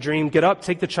warned in a dream, "Get up,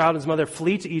 take the child and his mother,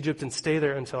 flee to Egypt and stay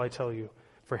there until I tell you.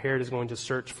 For Herod is going to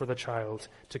search for the child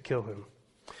to kill him."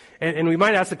 And we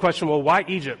might ask the question, well, why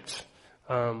Egypt?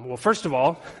 Well, first of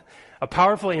all, a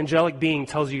powerful angelic being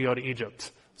tells you to go to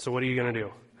Egypt. So what are you going to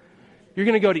do? You're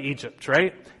going to go to Egypt,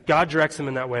 right? God directs him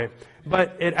in that way.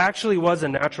 But it actually was a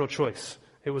natural choice.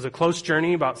 It was a close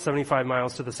journey, about 75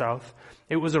 miles to the south.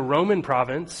 It was a Roman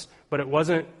province, but it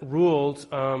wasn't ruled,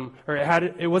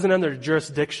 it wasn't under the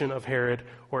jurisdiction of Herod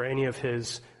or any of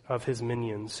his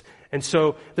minions. And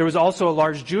so there was also a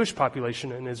large Jewish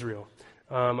population in Israel.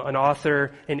 An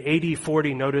author in AD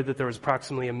 40 noted that there was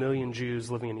approximately 1 million Jews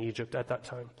living in Egypt at that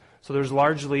time. So there was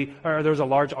a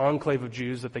large enclave of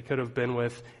Jews that they could have been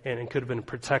with and could have been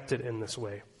protected in this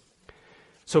way.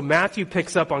 So Matthew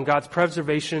picks up on God's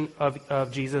preservation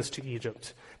of Jesus to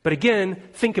Egypt. But again,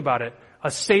 think about it. A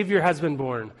Savior has been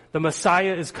born. The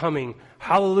Messiah is coming.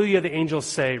 Hallelujah, the angels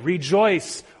say.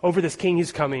 Rejoice over this King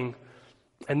who's coming.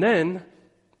 And then,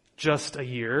 just a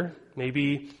year,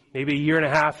 maybe a year and a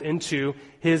half into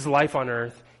his life on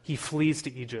earth, he flees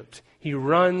to Egypt. He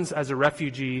runs as a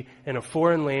refugee in a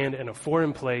foreign land, in a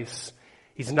foreign place.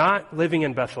 He's not living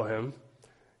in Bethlehem.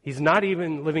 He's not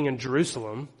even living in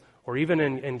Jerusalem or even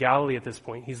in Galilee at this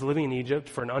point. He's living in Egypt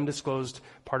for an undisclosed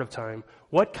part of time.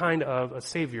 What kind of a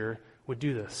Savior would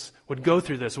do this, would go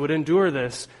through this, would endure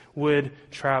this, would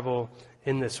travel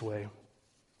in this way?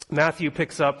 Matthew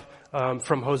picks up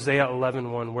from Hosea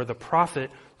 11:1, where the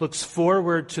prophet looks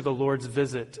forward to the Lord's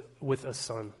visit with a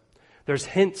son. There's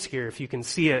hints here, if you can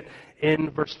see it,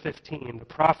 in verse 15. The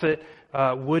prophet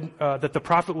that the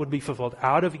prophet would be fulfilled.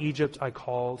 Out of Egypt I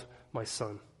called my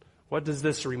son. What does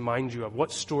this remind you of?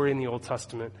 What story in the Old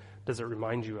Testament does it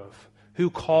remind you of? Who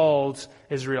called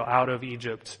Israel out of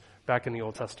Egypt back in the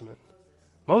Old Testament?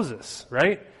 Moses,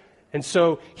 right? And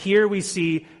so here we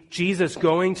see Jesus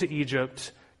going to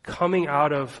Egypt, coming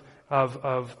out of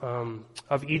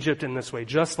Egypt in this way,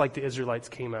 just like the Israelites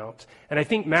came out. And I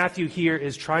think Matthew here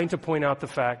is trying to point out the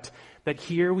fact that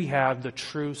here we have the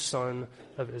true son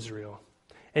of Israel.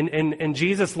 In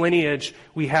Jesus' lineage,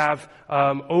 we have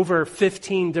over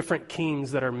 15 different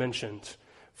kings that are mentioned,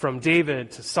 from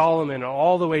David to Solomon and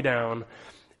all the way down.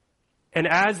 And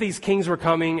as these kings were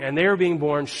coming and they were being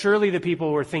born, surely the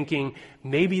people were thinking,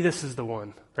 maybe this is the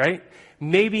one, right?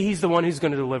 Maybe he's the one who's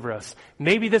going to deliver us.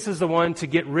 Maybe this is the one to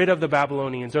get rid of the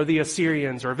Babylonians or the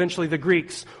Assyrians or eventually the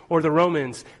Greeks or the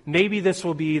Romans. Maybe this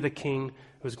will be the king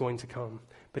who's going to come.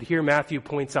 But here Matthew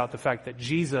points out the fact that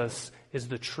Jesus is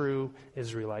the true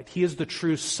Israelite. He is the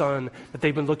true son that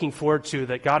they've been looking forward to,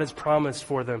 that God has promised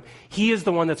for them. He is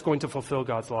the one that's going to fulfill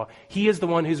God's law. He is the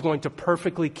one who's going to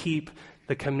perfectly keep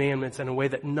the commandments in a way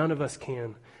that none of us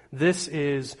can. This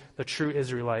is the true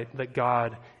Israelite that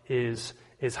God is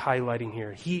highlighting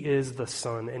here. He is the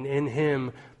Son, and in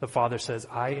him the Father says,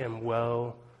 I am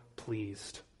well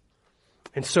pleased.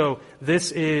 And so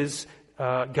this is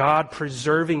God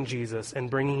preserving Jesus and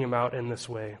bringing him out in this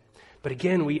way. But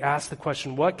again, we ask the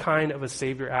question, what kind of a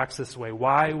Savior acts this way?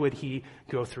 Why would he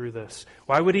go through this?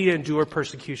 Why would he endure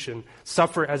persecution,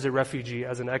 suffer as a refugee,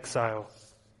 as an exile?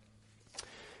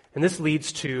 And this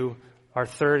leads to our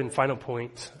third and final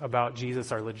point about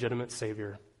Jesus, our legitimate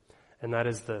Savior. and that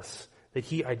is this, that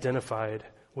he identified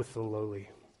with the lowly.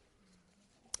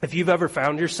 If you've ever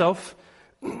found yourself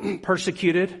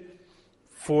persecuted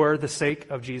for the sake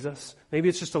of Jesus, maybe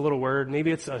it's just a little word,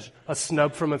 maybe it's a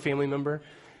snub from a family member,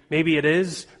 maybe it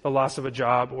is the loss of a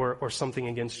job or something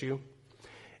against you.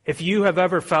 If you have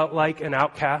ever felt like an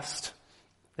outcast,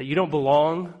 that you don't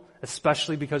belong,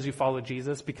 especially because you follow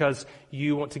Jesus, because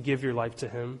you want to give your life to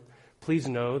him, please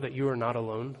know that you are not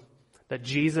alone, that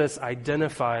Jesus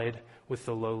identified with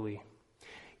the lowly.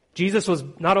 Jesus was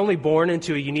not only born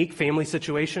into a unique family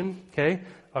situation, okay,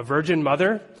 a virgin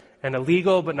mother and a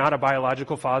legal but not a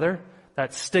biological father.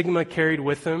 That stigma carried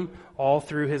with him all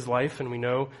through his life, and we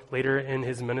know later in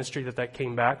his ministry that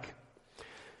came back.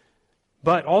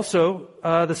 But also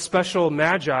the special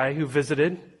magi who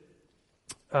visited,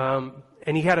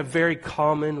 and he had a very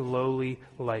common, lowly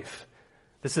life.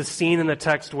 This is seen in the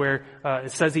text where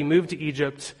it says he moved to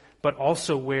Egypt, but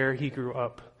also where he grew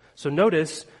up. So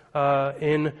notice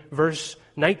in verse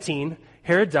 19,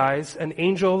 Herod dies, an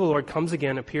angel of the Lord comes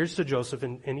again, appears to Joseph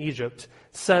in Egypt,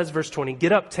 says, verse 20,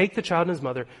 "Get up, take the child and his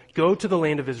mother, go to the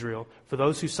land of Israel, for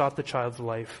those who sought the child's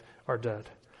life are dead."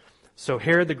 So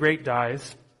Herod the Great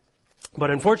dies,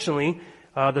 but unfortunately,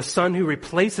 the son who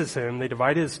replaces him, they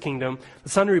divide his kingdom, the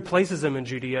son who replaces him in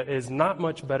Judea is not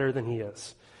much better than he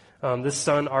is. This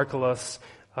son, Archelaus,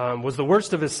 was the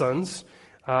worst of his sons.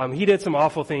 He did some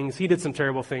awful things. He did some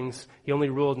terrible things. He only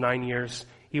ruled 9 years.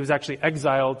 He was actually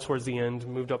exiled towards the end,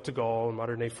 moved up to Gaul in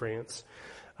modern-day France.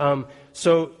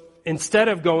 So instead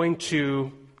of going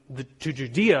to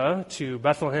Judea, to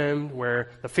Bethlehem, where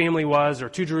the family was, or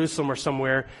to Jerusalem or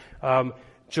somewhere,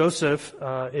 Joseph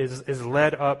is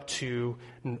led up to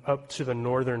the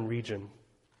northern region.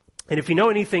 And if you know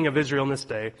anything of Israel in this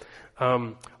day,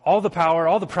 all the power,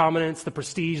 all the prominence, the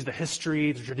prestige, the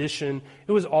history, the tradition,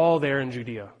 it was all there in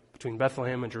Judea, between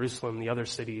Bethlehem and Jerusalem and the other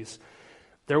cities.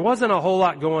 There wasn't a whole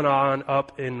lot going on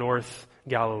up in North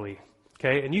Galilee,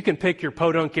 okay? And you can pick your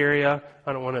podunk area.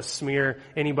 I don't want to smear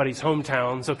anybody's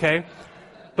hometowns, okay?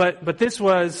 But this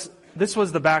was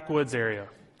the backwoods area,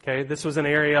 okay? This was an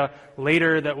area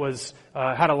later that was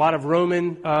had a lot of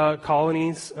Roman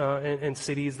colonies and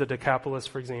cities, the Decapolis,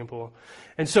 for example.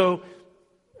 And so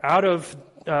out of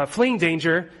fleeing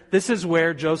danger, this is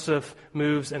where Joseph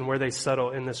moves and where they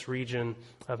settle in this region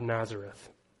of Nazareth.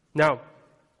 Now,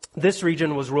 this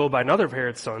region was ruled by another of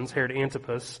Herod's sons, Herod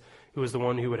Antipas, who was the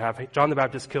one who would have John the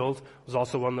Baptist killed, was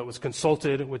also one that was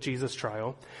consulted with Jesus'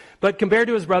 trial. But compared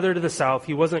to his brother to the south,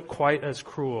 he wasn't quite as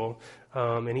cruel,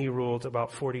 and he ruled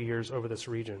about 40 years over this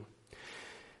region.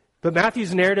 But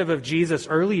Matthew's narrative of Jesus'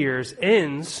 early years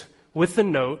ends with the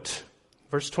note,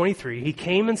 verse 23, "He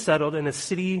came and settled in a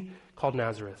city called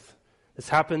Nazareth. This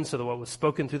happened so that what was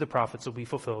spoken through the prophets will be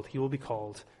fulfilled. He will be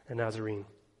called a Nazarene."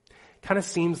 Kind of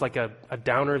seems like a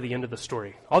downer at the end of the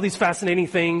story. All these fascinating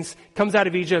things, comes out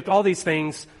of Egypt, all these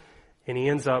things, and he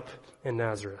ends up in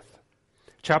Nazareth.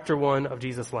 Chapter 1 of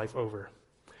Jesus' life over.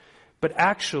 But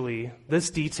actually,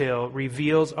 this detail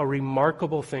reveals a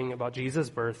remarkable thing about Jesus'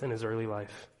 birth and his early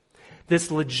life. This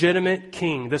legitimate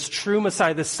king, this true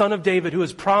Messiah, this son of David who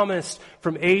was promised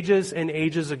from ages and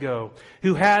ages ago,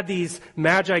 who had these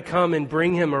magi come and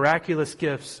bring him miraculous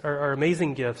gifts, or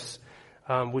amazing gifts,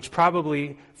 which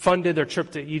probably funded their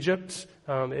trip to Egypt.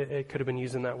 It could have been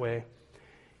used in that way.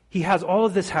 He has all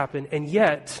of this happen, and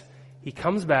yet he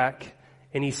comes back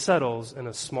and he settles in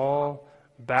a small,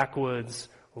 backwoods,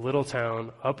 little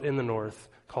town up in the north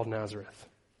called Nazareth.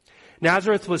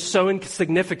 Nazareth was so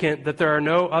insignificant that there are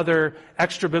no other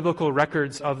extra-biblical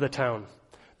records of the town.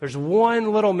 There's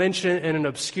one little mention in an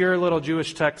obscure little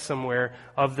Jewish text somewhere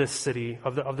of this city,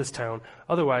 of this town.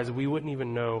 Otherwise, we wouldn't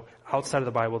even know outside of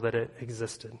the Bible that it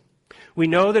existed. We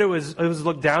know that it was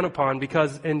looked down upon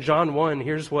because in John 1,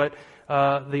 here's what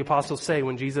the apostles say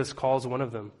when Jesus calls one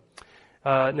of them.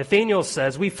 Nathanael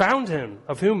says, "We found him,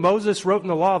 of whom Moses wrote in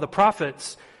the law, the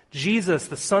prophets, Jesus,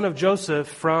 the son of Joseph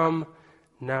from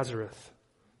Nazareth."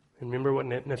 And remember what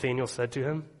Nathanael said to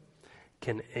him?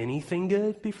 "Can anything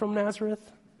good be from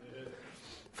Nazareth?"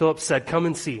 Philip said, "Come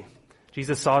and see."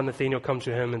 Jesus saw Nathanael come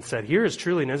to him and said, "Here is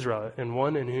truly an Israelite, and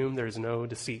one in whom there is no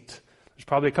deceit." There's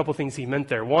probably a couple things he meant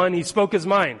there. One, he spoke his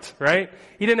mind, right?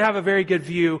 He didn't have a very good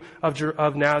view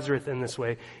of Nazareth in this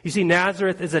way. You see,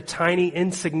 Nazareth is a tiny,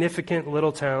 insignificant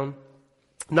little town,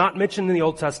 not mentioned in the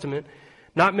Old Testament,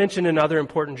 not mentioned in other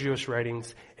important Jewish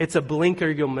writings. It's a blink or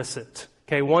you'll miss it.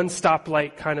 Okay, one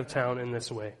stoplight kind of town in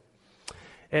this way.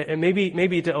 And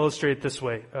maybe to illustrate it this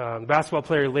way, the basketball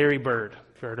player Larry Bird,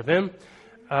 if you've heard of him.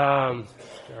 All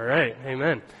right,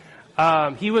 amen.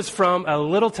 He was from a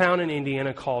little town in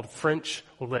Indiana called French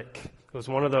Lick. It was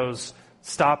one of those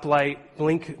stoplight,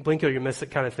 blink or you miss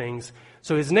it kind of things.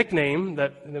 So his nickname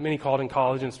that many called in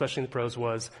college, and especially in the pros,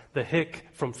 was the Hick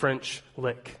from French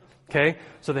Lick. Okay?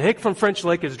 So the Hick from French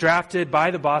Lick is drafted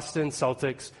by the Boston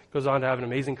Celtics, goes on to have an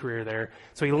amazing career there.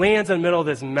 So he lands in the middle of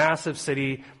this massive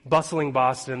city, bustling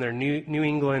Boston, their New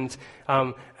England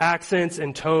accents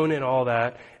and tone and all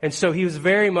that. And so he was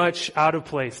very much out of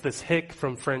place, this Hick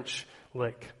from French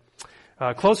Lick.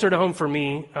 Closer to home for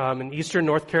me, in eastern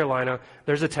North Carolina,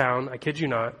 there's a town, I kid you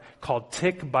not, called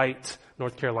Tick Bight,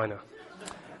 North Carolina.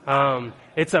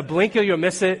 It's a blink you'll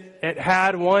miss it. It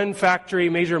had one factory,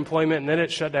 major employment, and then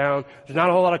it shut down. There's not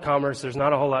a whole lot of commerce. There's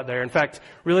not a whole lot there. In fact,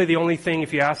 really the only thing,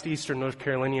 if you asked Eastern North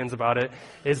Carolinians about it,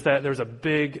 is that there was a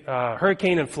big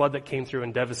hurricane and flood that came through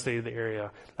and devastated the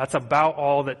area. That's about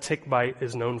all that Tick Bight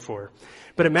is known for.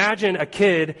 But imagine a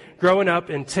kid growing up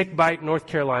in Tick Bight, North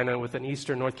Carolina, with an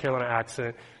Eastern North Carolina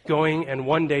accent, going and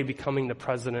one day becoming the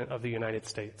President of the United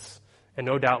States. And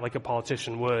no doubt, like a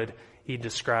politician would, he'd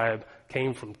describe,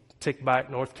 came from Tick Bight,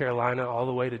 North Carolina, all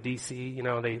the way to D.C. You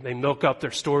know, they milk up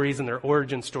their stories and their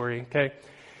origin story, okay?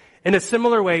 In a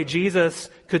similar way, Jesus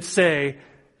could say,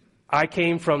 I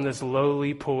came from this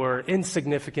lowly, poor,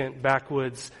 insignificant,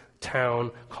 backwoods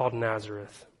town called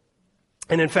Nazareth.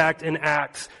 And in fact, in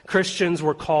Acts, Christians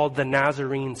were called the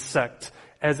Nazarene sect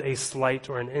as a slight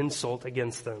or an insult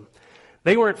against them.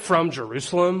 They weren't from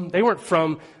Jerusalem. They weren't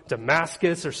from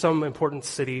Damascus or some important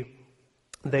city.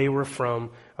 They were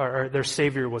from, or their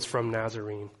Savior was from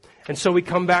Nazarene. And so we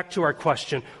come back to our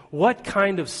question, what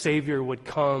kind of Savior would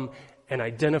come and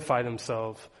identify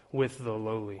themselves with the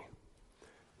lowly?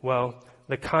 Well,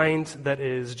 the kind that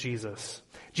is Jesus.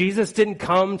 Jesus didn't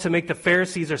come to make the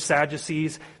Pharisees or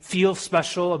Sadducees feel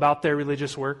special about their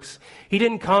religious works. He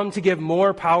didn't come to give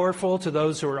more powerful to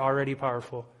those who are already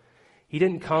powerful. He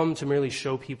didn't come to merely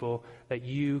show people that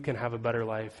you can have a better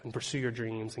life and pursue your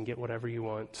dreams and get whatever you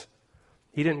want.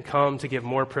 He didn't come to give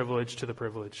more privilege to the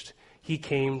privileged. He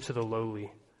came to the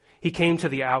lowly. He came to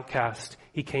the outcast.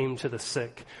 He came to the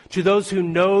sick. To those who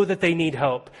know that they need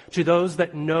help. To those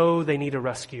that know they need a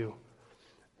rescue.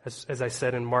 As I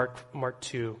said in Mark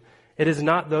 2, it is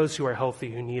not those who are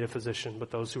healthy who need a physician,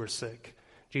 but those who are sick.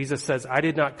 Jesus says, I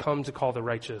did not come to call the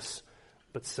righteous,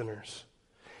 but sinners.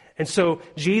 And so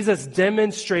Jesus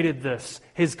demonstrated this,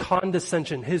 his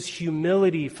condescension, his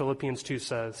humility, Philippians 2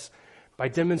 says, by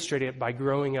demonstrating it by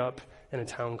growing up in a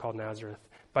town called Nazareth,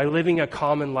 by living a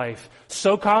common life.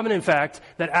 So common, in fact,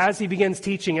 that as he begins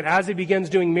teaching and as he begins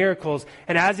doing miracles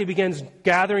and as he begins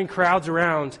gathering crowds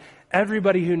around,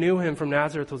 everybody who knew him from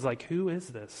Nazareth was like, who is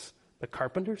this? The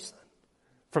carpenter's son?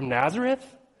 From Nazareth?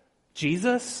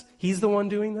 Jesus? He's the one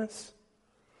doing this?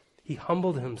 He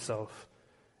humbled himself,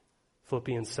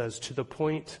 Philippians says, to the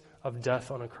point of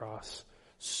death on a cross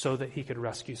so that he could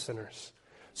rescue sinners.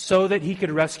 So that he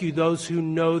could rescue those who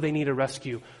know they need a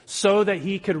rescue. So that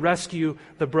he could rescue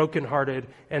the brokenhearted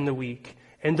and the weak.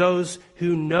 And those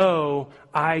who know,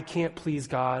 I can't please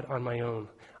God on my own.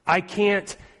 I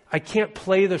can't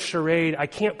play the charade. I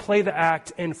can't play the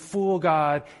act and fool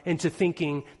God into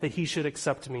thinking that he should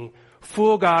accept me.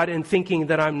 Fool God in thinking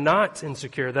that I'm not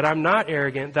insecure, that I'm not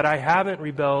arrogant, that I haven't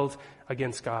rebelled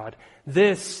against God.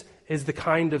 This is the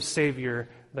kind of Savior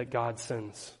that God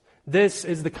sends. This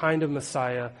is the kind of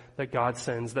Messiah that God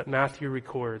sends, that Matthew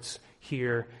records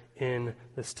here in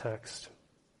this text.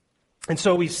 And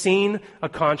so we've seen a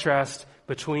contrast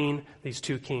between these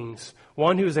two kings.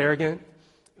 One who was arrogant,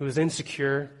 who was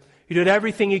insecure, who did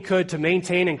everything he could to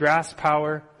maintain and grasp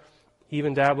power,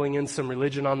 even dabbling in some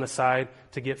religion on the side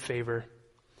to get favor.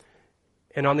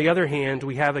 And on the other hand,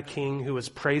 we have a king who was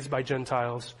praised by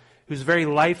Gentiles, whose very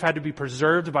life had to be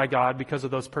preserved by God because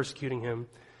of those persecuting him,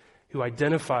 who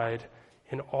identified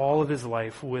in all of his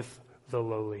life with the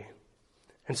lowly.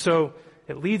 And so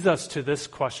it leads us to this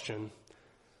question: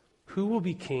 who will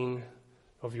be king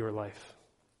of your life?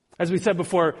 As we said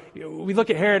before, we look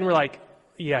at Herod and we're like,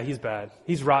 yeah, he's bad.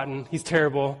 He's rotten. He's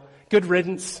terrible. Good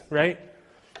riddance, right?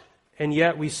 And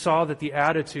yet we saw that the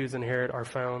attitudes in Herod are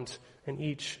found in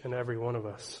each and every one of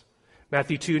us.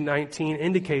 Matthew 2:19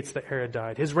 indicates that Herod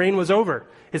died. His reign was over.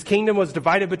 His kingdom was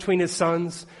divided between his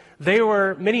sons. They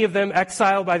were, many of them,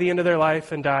 exiled by the end of their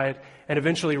life and died. And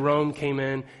eventually Rome came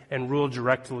in and ruled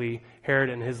directly. Herod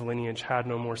and his lineage had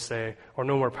no more say or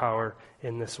no more power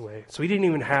in this way. So he didn't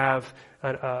even have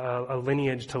a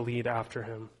lineage to lead after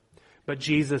him. But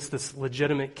Jesus, this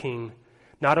legitimate king,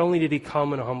 not only did he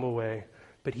come in a humble way,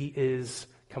 but he is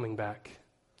coming back.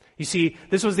 You see,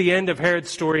 this was the end of Herod's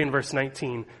story in verse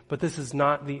 19, but this is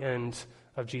not the end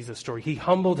of Jesus' story. He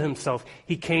humbled himself.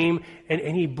 He came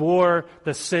and he bore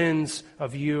the sins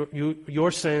of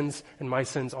your sins and my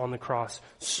sins on the cross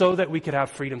so that we could have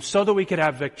freedom, so that we could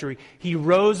have victory. He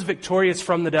rose victorious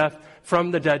from the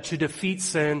dead to defeat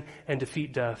sin and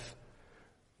defeat death.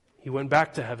 He went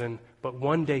back to heaven, but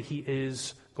one day he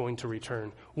is going to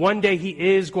return. One day he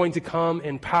is going to come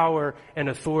in power and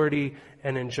authority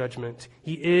and in judgment.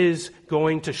 He is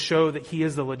going to show that he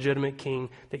is the legitimate king,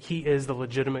 that he is the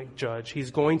legitimate judge.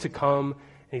 He's going to come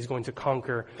and he's going to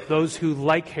conquer those who,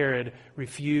 like Herod,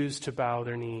 refuse to bow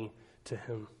their knee to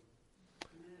him.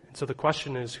 And so the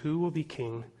question is, who will be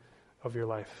king of your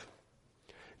life?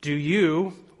 Do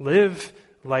you live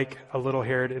like a little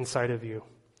Herod inside of you?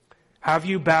 Have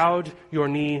you bowed your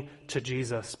knee to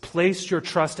Jesus? Placed your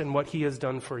trust in what he has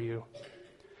done for you?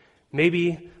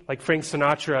 Maybe, like Frank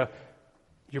Sinatra,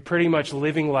 you're pretty much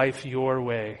living life your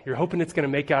way. You're hoping it's going to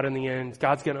make out in the end.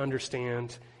 God's going to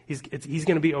understand. He's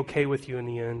going to be okay with you in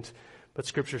the end. But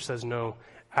Scripture says no.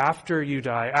 After you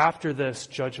die, after this,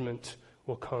 judgment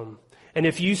will come. And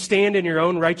if you stand in your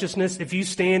own righteousness, if you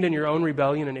stand in your own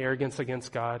rebellion and arrogance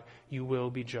against God, you will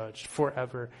be judged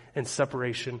forever in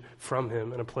separation from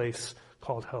him in a place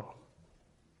called hell.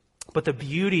 But the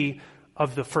beauty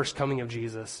of the first coming of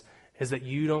Jesus is that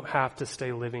you don't have to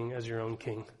stay living as your own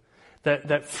king.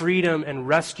 That freedom and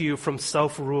rescue from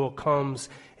self-rule comes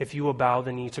if you will bow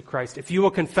the knee to Christ, if you will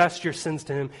confess your sins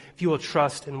to him, if you will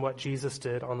trust in what Jesus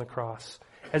did on the cross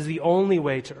as the only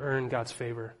way to earn God's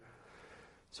favor.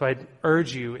 So I'd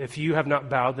urge you, if you have not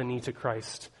bowed the knee to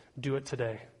Christ, do it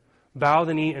today. Bow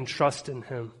the knee and trust in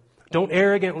him. Don't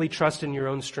arrogantly trust in your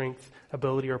own strength,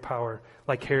 ability, or power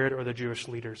like Herod or the Jewish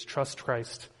leaders. Trust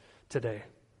Christ today.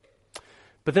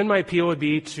 But then my appeal would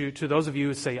be to those of you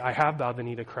who say, I have bowed the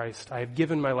knee to Christ. I have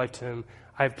given my life to him.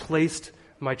 I have placed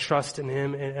my trust in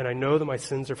him, and I know that my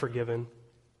sins are forgiven.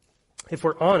 If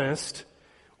we're honest,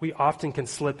 we often can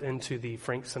slip into the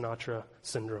Frank Sinatra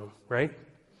syndrome, right?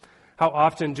 How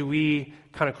often do we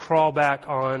kind of crawl back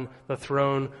on the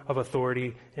throne of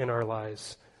authority in our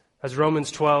lives? As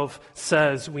Romans 12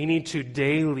 says, we need to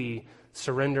daily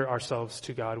surrender ourselves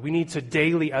to God. We need to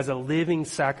daily, as a living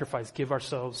sacrifice, give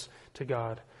ourselves to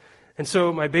God. And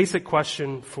so my basic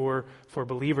question for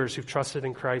believers who've trusted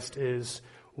in Christ is,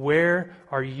 where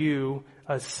are you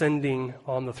ascending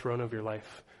on the throne of your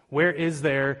life? Where is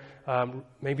there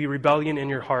maybe rebellion in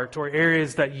your heart, or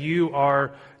areas that you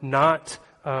are not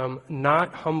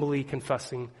humbly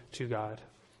confessing to God?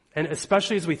 And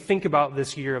especially as we think about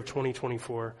this year of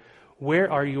 2024,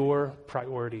 where are your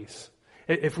priorities?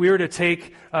 If we were to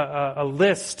take a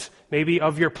list maybe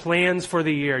of your plans for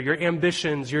the year, your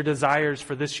ambitions, your desires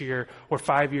for this year or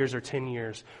 5 years or 10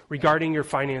 years, regarding your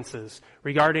finances,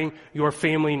 regarding your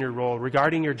family and your role,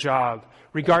 regarding your job,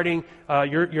 regarding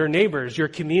your neighbors, your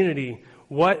community,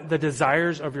 what the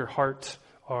desires of your heart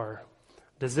are,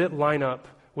 does it line up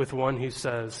with one who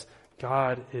says,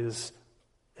 God is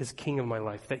king of my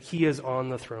life, that he is on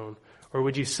the throne? Or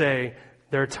would you say,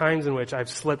 there are times in which I've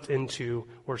slipped into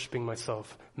worshiping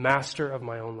myself, master of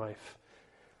my own life?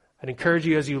 I'd encourage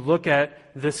you, as you look at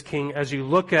this king, as you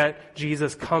look at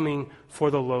Jesus coming for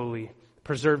the lowly,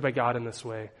 preserved by God in this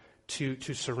way, to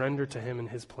surrender to him and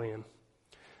his plan.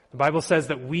 The Bible says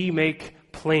that we make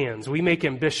plans, we make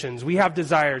ambitions, we have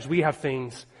desires, we have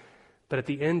things, but at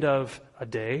the end of a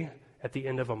day, at the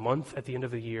end of a month, at the end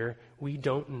of a year, we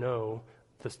don't know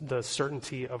the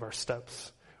certainty of our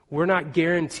steps. We're not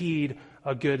guaranteed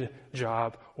a good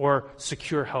job or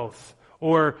secure health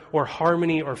or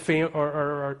harmony or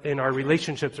in our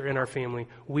relationships or in our family.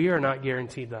 We are not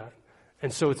guaranteed that.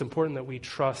 And so it's important that we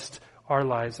trust our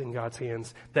lives in God's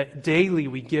hands, that daily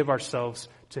we give ourselves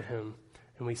to him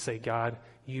and we say, God,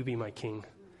 you be my king.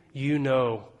 You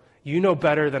know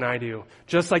better than I do.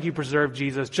 Just like you preserved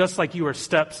Jesus, just like you were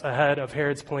steps ahead of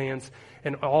Herod's plans,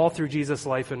 and all through Jesus'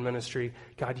 life and ministry,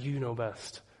 God, you know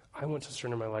best. I want to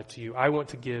surrender my life to you. I want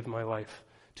to give my life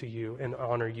to you and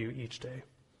honor you each day.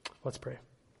 Let's pray.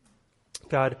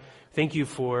 God, thank you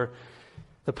for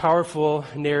the powerful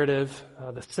narrative,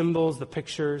 the symbols, the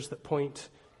pictures that point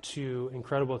to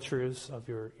incredible truths of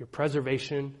your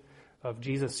preservation, of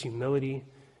Jesus' humility,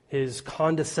 his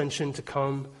condescension to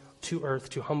come to earth,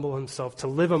 to humble himself, to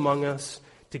live among us,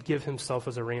 to give himself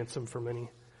as a ransom for many.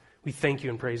 We thank you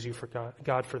and praise you for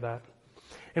God for that.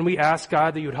 And we ask,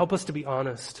 God, that you would help us to be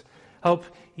honest. Help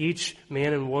each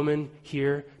man and woman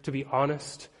here to be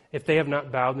honest. If they have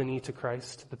not bowed the knee to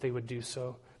Christ, that they would do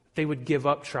so. That they would give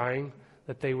up trying,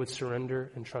 that they would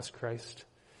surrender and trust Christ.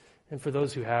 And for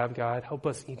those who have, God, help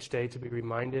us each day to be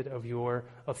reminded of your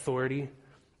authority,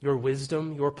 your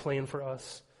wisdom, your plan for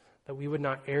us, that we would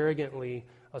not arrogantly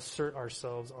assert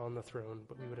ourselves on the throne,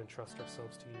 but we would entrust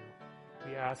ourselves to you.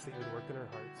 We ask that you would work in our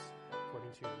hearts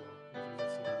according to your will. In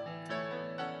Jesus'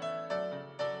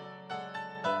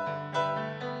 name.